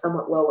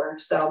 somewhat lower.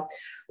 So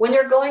when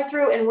you're going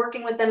through and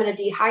working with them in a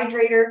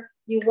dehydrator,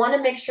 you want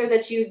to make sure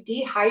that you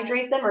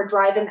dehydrate them or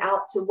dry them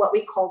out to what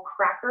we call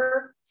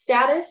cracker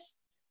status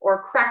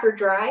or cracker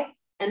dry.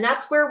 And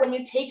that's where when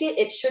you take it,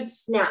 it should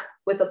snap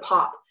with a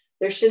pop.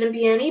 There shouldn't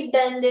be any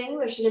bending.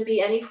 There shouldn't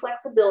be any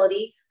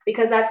flexibility,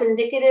 because that's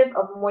indicative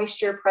of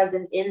moisture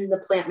present in the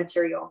plant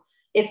material.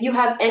 If you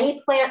have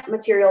any plant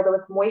material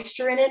with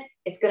moisture in it,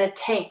 it's going to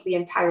tank the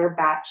entire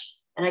batch.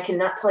 And I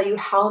cannot tell you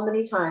how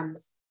many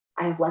times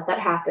I have let that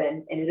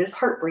happen, and it is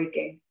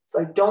heartbreaking.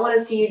 So I don't want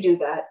to see you do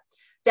that.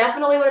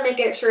 Definitely want to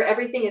make sure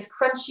everything is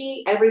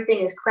crunchy, everything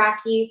is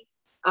cracky.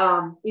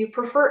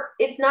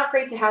 It's not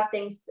great to have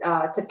things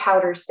to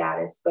powder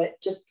status, but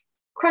just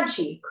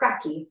crunchy,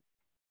 cracky.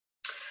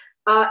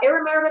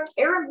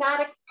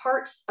 Aromatic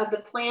parts of the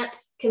plant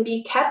can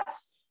be kept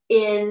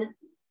in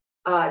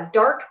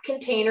dark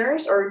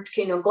containers, or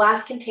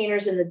glass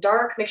containers in the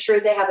dark. Make sure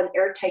they have an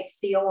airtight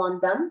seal on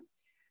them.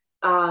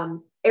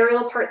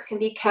 Aerial parts can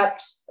be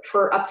kept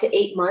for up to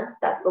 8 months.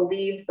 That's the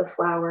leaves, the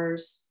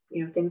flowers,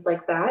 things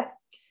like that.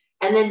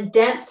 And then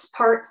dense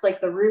parts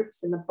like the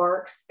roots and the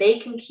barks, they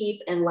can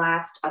keep and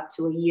last up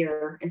to a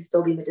year and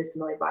still be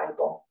medicinally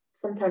viable.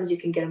 Sometimes you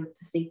can get them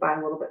to sneak by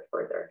a little bit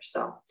further.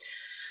 So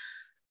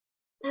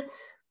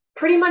that's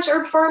pretty much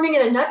herb farming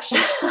in a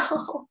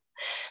nutshell.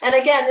 And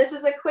again, this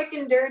is a quick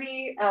and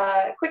dirty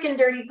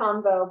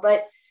convo,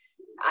 but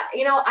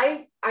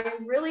I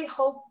really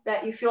hope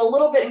that you feel a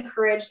little bit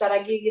encouraged, that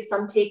I gave you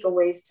some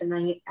takeaways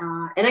tonight.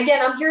 And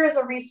again, I'm here as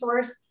a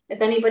resource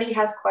if anybody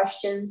has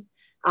questions.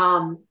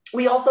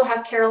 We also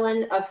have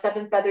Carolyn of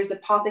Seven Feathers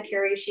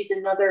Apothecary. She's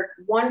another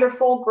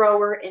wonderful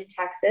grower in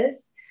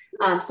Texas.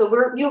 So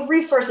you have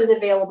resources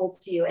available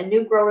to you, and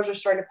new growers are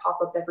starting to pop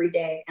up every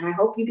day. And I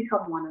hope you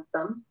become one of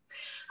them.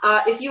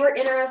 If you are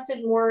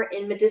interested more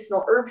in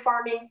medicinal herb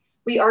farming,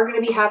 we are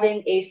going to be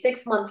having a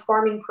 6-month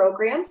farming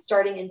program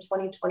starting in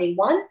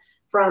 2021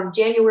 from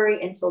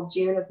January until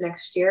June of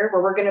next year,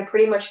 where we're going to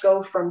pretty much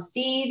go from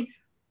seed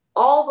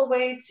all the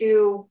way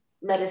to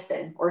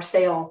medicine or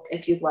sale,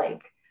 if you'd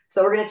like.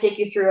 So we're going to take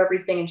you through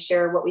everything and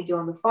share what we do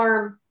on the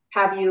farm,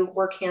 have you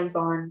work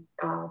hands-on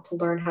to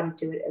learn how to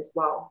do it as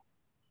well.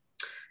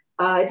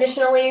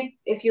 Additionally,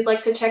 if you'd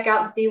like to check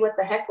out and see what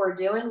the heck we're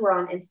doing, we're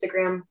on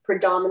Instagram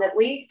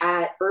predominantly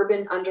at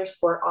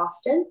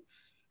Herban_Austin.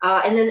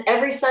 And then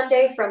every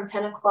Sunday from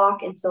 10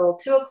 o'clock until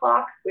 2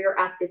 o'clock, we are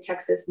at the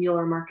Texas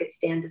Mueller Market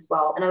stand as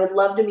well. And I would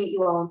love to meet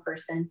you all in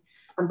person.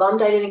 I'm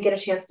bummed I didn't get a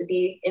chance to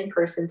be in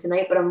person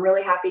tonight, but I'm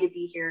really happy to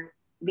be here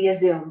via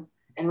Zoom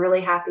and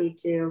really happy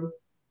to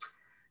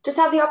just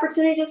have the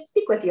opportunity to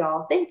speak with you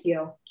all. Thank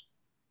you.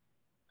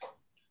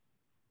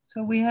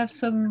 So we have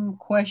some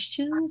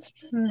questions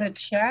from the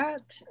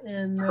chat,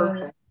 and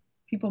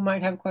people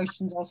might have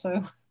questions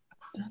also.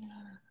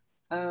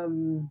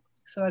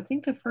 So I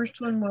think the first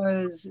one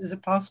was, is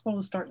it possible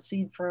to start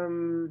seed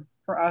for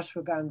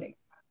ashwagandha?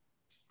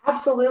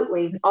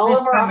 Absolutely. All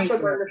of our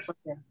ashwagandha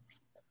plants.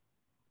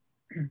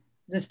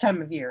 This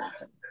time of year.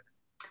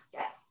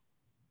 Yes.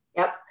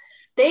 Yep.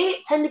 They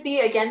tend to be,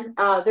 again,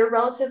 they're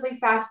relatively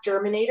fast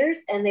germinators,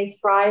 and they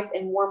thrive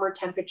in warmer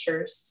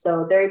temperatures.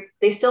 So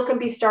they still can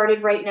be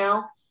started right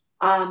now.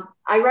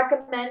 I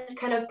recommend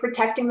kind of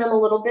protecting them a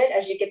little bit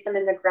as you get them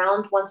in the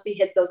ground. Once we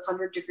hit those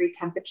 100-degree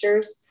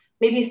temperatures,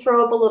 maybe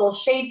throw up a little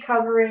shade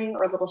covering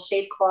or a little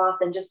shade cloth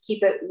and just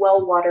keep it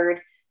well watered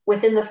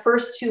within the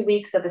first 2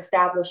 weeks of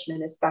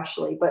establishment,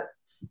 especially. But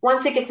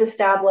once it gets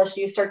established,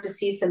 you start to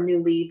see some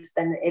new leaves,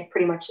 then it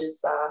pretty much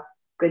is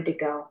good to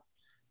go.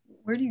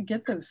 Where do you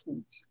get those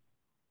seeds?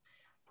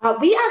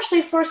 We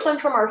actually source them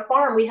from our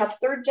farm. We have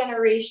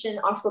 3rd-generation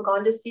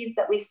ashwagandha seeds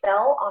that we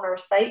sell on our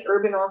site,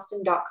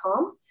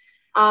 herbanaustin.com.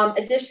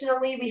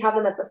 Additionally, we have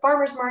them at the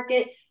farmer's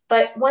market.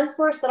 But one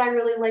source that I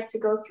really like to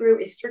go through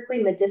is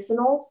Strictly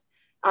Medicinals.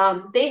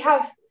 They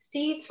have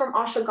seeds from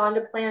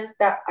ashwagandha plants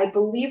that I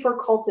believe were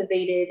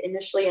cultivated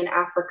initially in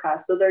Africa.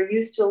 So they're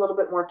used to a little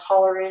bit more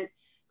tolerant.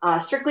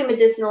 Strictly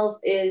Medicinals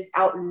is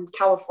out in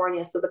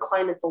California, so the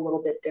climate's a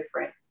little bit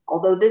different.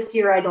 Although this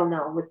year, I don't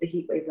know, with the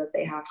heat wave that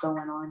they have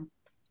going on.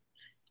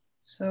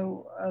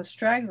 So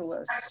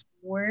Astragalus,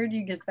 where do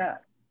you get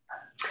that?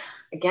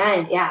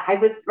 Again, yeah, I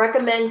would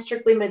recommend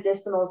Strictly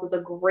Medicinals as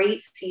a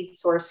great seed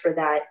source for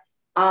that.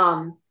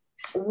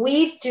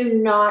 We do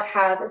not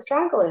have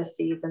astragalus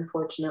seeds,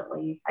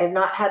 unfortunately. I have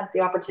not had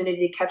the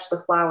opportunity to catch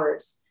the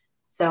flowers.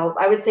 So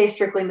I would say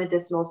Strictly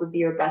Medicinals would be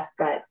your best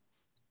bet.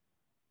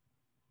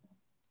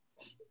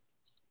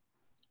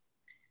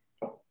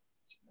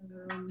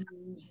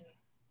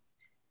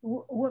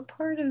 What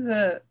part of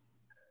the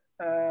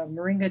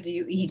moringa do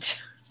you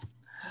eat?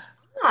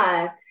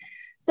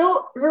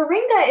 So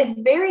moringa is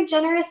very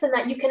generous in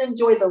that you can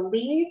enjoy the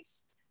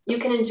leaves, you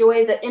can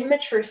enjoy the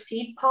immature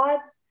seed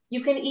pods.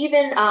 You can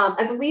even,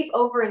 I believe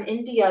over in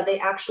India, they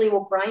actually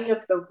will grind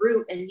up the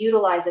root and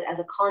utilize it as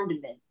a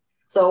condiment.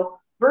 So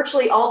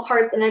virtually all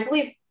parts, and I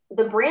believe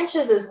the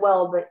branches as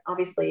well, but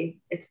obviously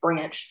it's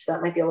branched, so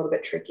that might be a little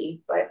bit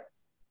tricky, but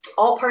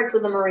all parts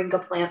of the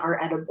moringa plant are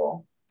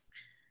edible.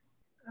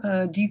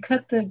 Do you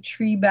cut the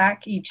tree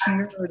back each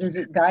year, or does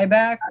it die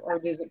back, or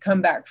does it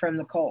come back from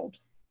the cold?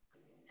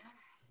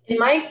 In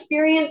my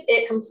experience,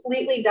 it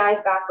completely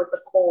dies back with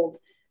the cold.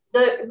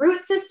 The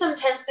root system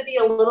tends to be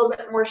a little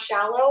bit more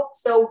shallow.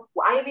 So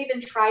I've even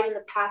tried in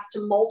the past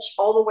to mulch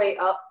all the way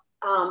up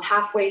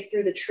halfway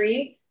through the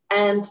tree.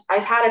 And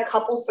I've had a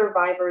couple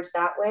survivors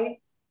that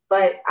way.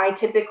 But I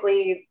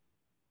typically,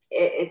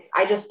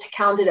 I just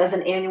count it as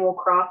an annual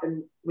crop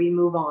and we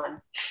move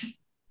on.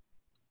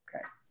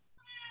 Okay.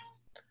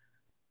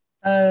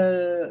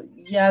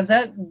 Yeah,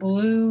 that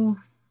blue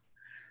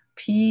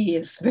pea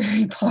is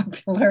very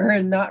popular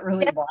and not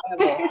really viable.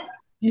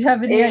 Do you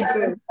have any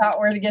idea about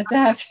where to get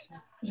that?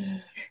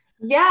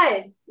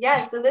 Yes.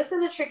 So this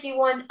is a tricky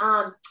one.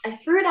 I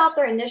threw it out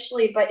there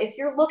initially, but if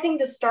you're looking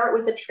to start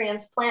with a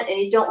transplant and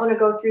you don't want to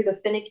go through the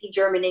finicky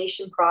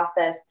germination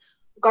process,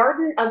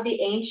 Garden of the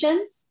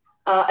Ancients,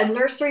 a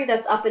nursery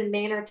that's up in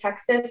Manor,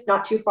 Texas,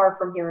 not too far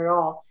from here at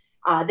all,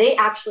 they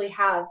actually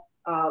have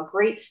a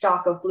great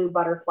stock of blue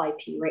butterfly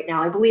pea right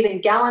now. I believe in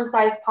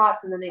gallon-sized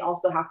pots, and then they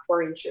also have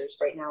 4-inchers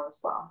right now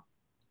as well.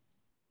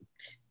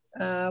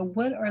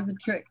 What are the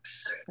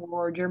tricks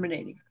for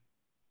germinating?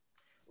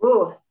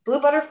 Ooh,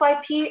 blue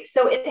butterfly pea.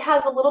 So it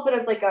has a little bit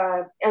of like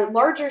a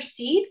larger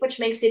seed, which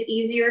makes it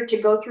easier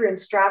to go through and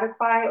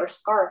stratify or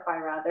scarify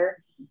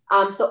rather.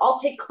 So I'll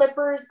take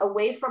clippers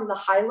away from the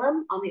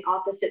hilum on the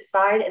opposite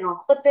side and I'll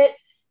clip it.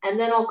 And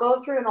then I'll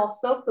go through and I'll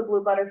soak the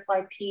blue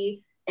butterfly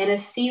pea in a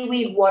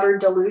seaweed water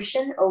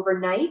dilution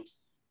overnight.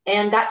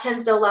 And that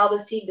tends to allow the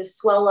seed to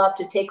swell up,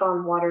 to take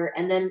on water.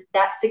 And then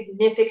that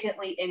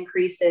significantly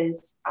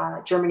increases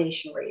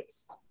germination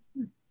rates.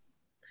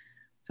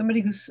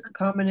 Somebody who's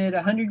commented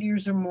 100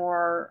 years or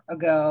more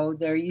ago,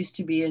 there used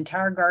to be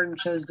entire garden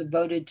shows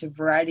devoted to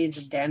varieties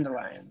of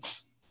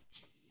dandelions.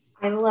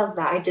 I love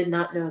that. I did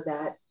not know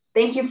that.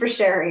 Thank you for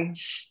sharing.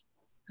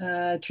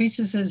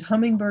 Teresa says,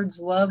 hummingbirds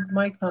love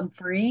my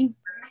comfrey.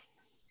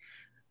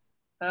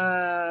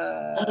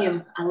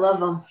 I love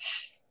them.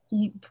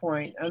 Heat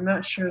point. I'm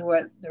not sure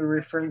what they're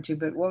referring to,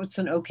 but what's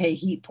an okay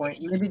heat point?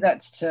 Maybe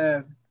that's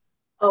to...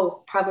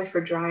 Oh, probably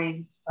for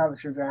drying. Probably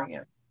for drying,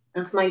 yeah.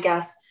 That's my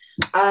guess.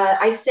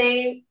 I'd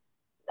say,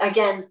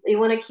 again, you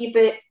want to keep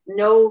it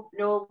no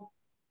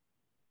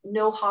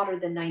hotter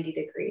than 90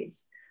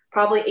 degrees.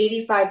 Probably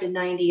 85 to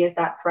 90 is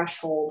that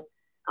threshold.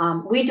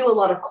 We do a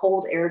lot of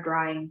cold air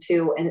drying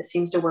too, and it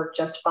seems to work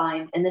just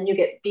fine. And then you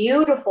get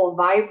beautiful,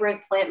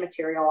 vibrant plant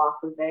material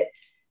off of it.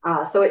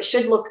 So it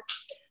should look,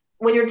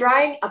 when you're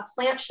drying, a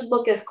plant should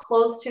look as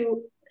close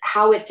to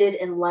how it did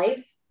in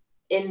life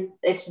in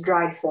its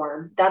dried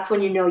form. That's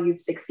when you know you've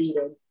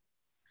succeeded.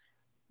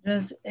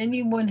 Does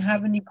anyone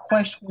have any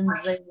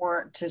questions they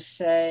want to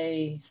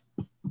say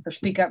or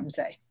speak up and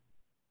say?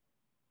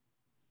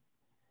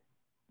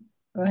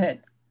 Go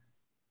ahead.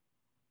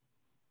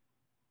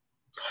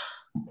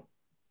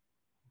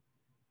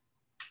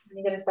 Let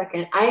me get a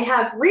second. I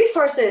have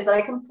resources that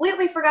I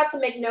completely forgot to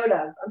make note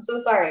of. I'm so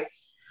sorry.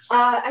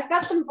 I've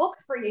got some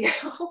books for you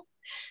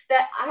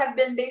that have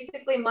been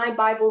basically my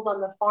Bibles on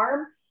the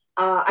farm.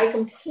 I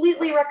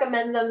completely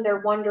recommend them.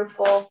 They're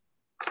wonderful.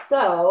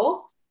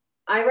 So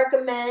I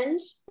recommend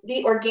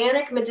The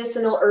Organic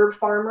Medicinal Herb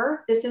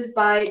Farmer. This is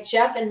by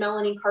Jeff and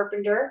Melanie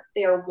Carpenter.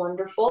 They are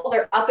wonderful.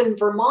 They're up in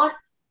Vermont.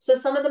 So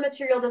some of the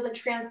material doesn't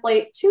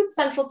translate to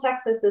Central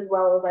Texas as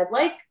well as I'd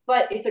like,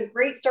 but it's a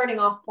great starting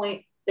off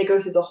point. They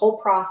go through the whole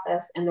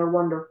process and they're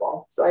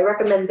wonderful. So I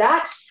recommend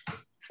that.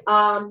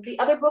 The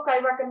other book I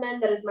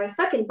recommend that is my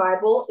second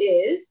Bible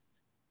is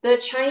The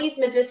Chinese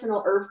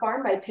Medicinal Herb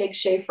Farm by Peg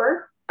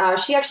Schaefer.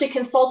 She actually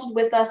consulted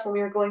with us when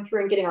we were going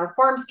through and getting our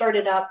farm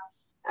started up.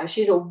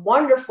 She's a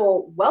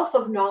wonderful wealth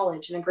of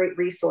knowledge and a great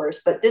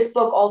resource, but this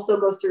book also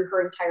goes through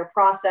her entire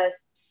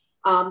process.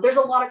 There's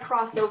a lot of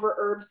crossover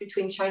herbs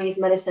between Chinese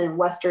medicine and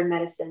Western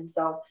medicine.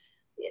 So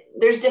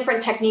there's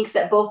different techniques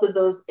that both of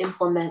those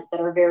implement that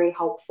are very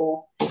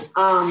helpful.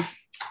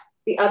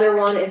 The other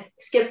one is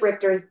Skip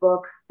Richter's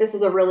book. This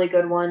is a really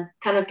good one.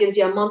 Kind of gives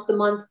you a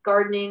month-to-month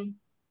gardening.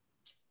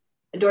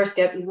 Adore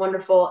Skip, he's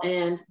wonderful.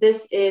 And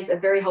this is a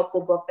very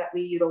helpful book that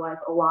we utilize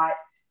a lot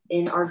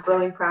in our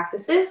growing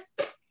practices.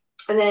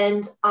 And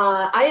then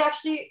I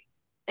actually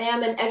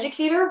am an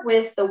educator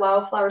with the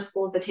Wildflower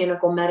School of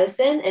Botanical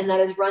Medicine, and that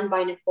is run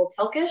by Nicole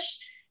Telkish.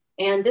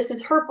 And this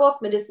is her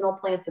book, Medicinal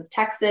Plants of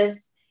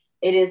Texas.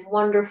 It is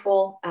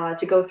wonderful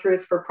to go through.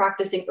 It's for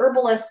practicing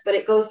herbalists, but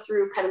it goes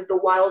through kind of the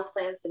wild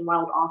plants and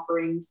wild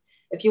offerings.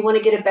 If you want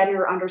to get a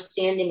better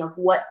understanding of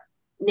what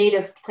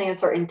native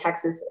plants are in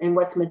Texas and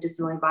what's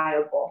medicinally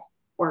viable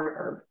for an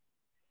herb.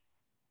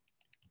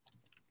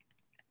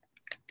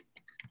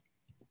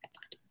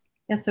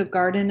 Yeah, so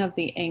Garden of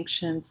the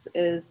Ancients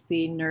is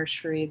the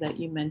nursery that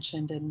you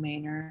mentioned in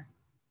Manor.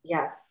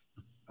 Yes.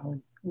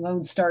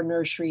 Lone Star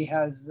Nursery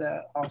has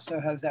also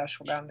has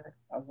ashwagandha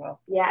as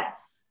well.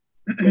 Yes,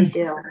 they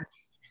do.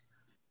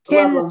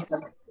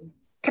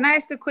 Can I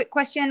ask a quick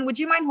question? Would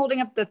you mind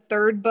holding up the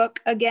third book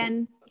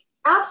again?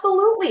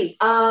 Absolutely.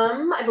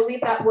 I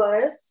believe that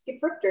was Skip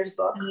Richter's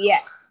book.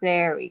 Yes,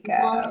 there we go.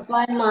 Month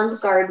by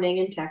Month Gardening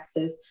in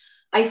Texas.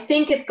 I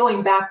think it's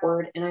going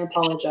backward, and I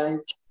apologize.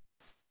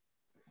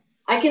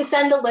 I can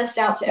send a list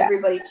out to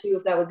everybody too,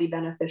 if that would be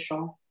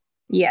beneficial.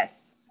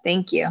 Yes,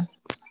 thank you.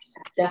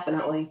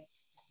 Definitely.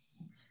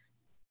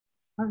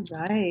 All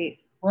right.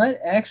 What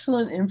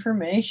excellent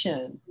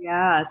information.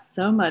 Yeah,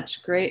 so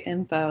much great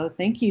info.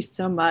 Thank you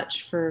so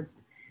much for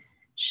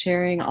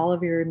sharing all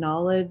of your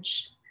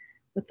knowledge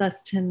with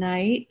us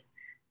tonight.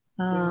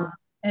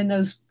 And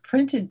those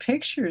printed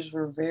pictures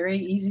were very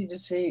easy to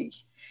see.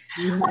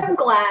 I'm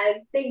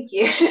glad. Thank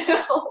you.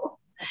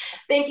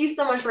 Thank you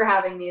so much for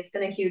having me. It's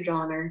been a huge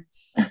honor.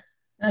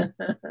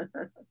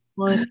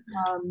 Well,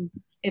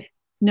 if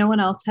no one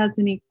else has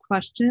any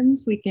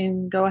questions, we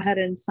can go ahead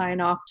and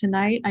sign off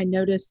tonight. I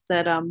noticed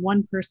that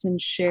one person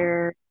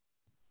shared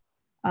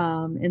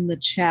in the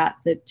chat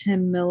that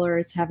Tim Miller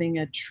is having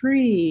a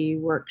tree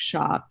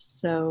workshop.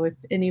 So if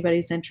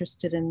anybody's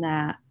interested in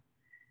that.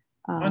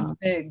 On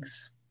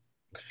figs.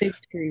 Fig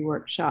tree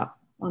workshop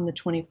on the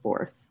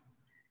 24th.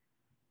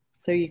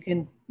 So you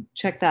can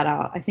check that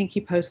out. I think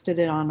he posted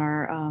it on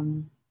our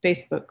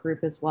Facebook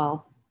group as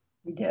well.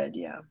 We did,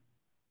 yeah.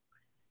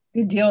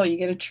 Good deal. You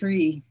get a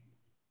tree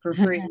for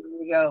free. There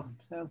you go.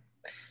 So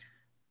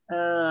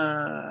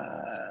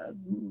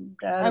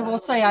I will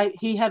say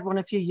he had one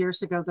a few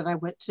years ago that I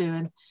went to,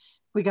 and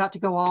we got to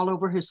go all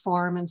over his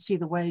farm and see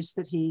the ways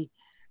that he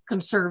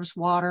conserves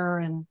water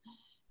and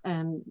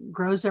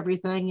grows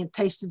everything, and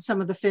tasted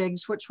some of the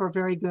figs, which were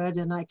very good.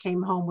 And I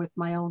came home with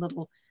my own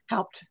little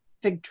helped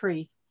fig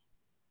tree.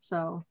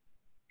 So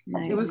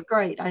It was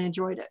great. I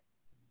enjoyed it.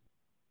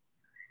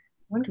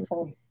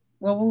 Wonderful.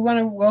 Well, we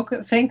want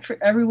to thank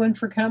everyone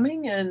for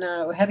coming, and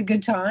we had a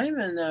good time,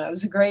 and it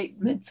was a great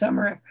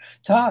midsummer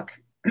talk.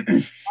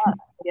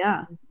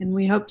 Yeah, and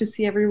we hope to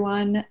see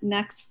everyone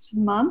next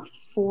month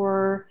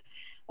for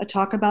a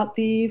talk about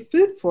the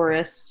food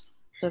forest,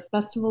 the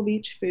Festival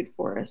Beach Food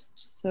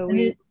Forest. So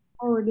we look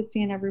forward to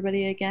seeing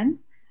everybody again.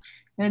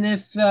 And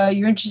if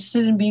you're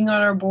interested in being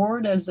on our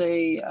board as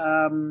a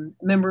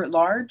member at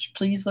large,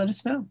 please let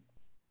us know.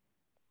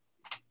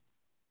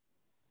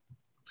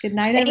 Good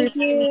night, everybody.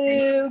 Thank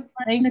you.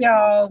 Thank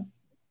y'all.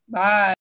 Bye.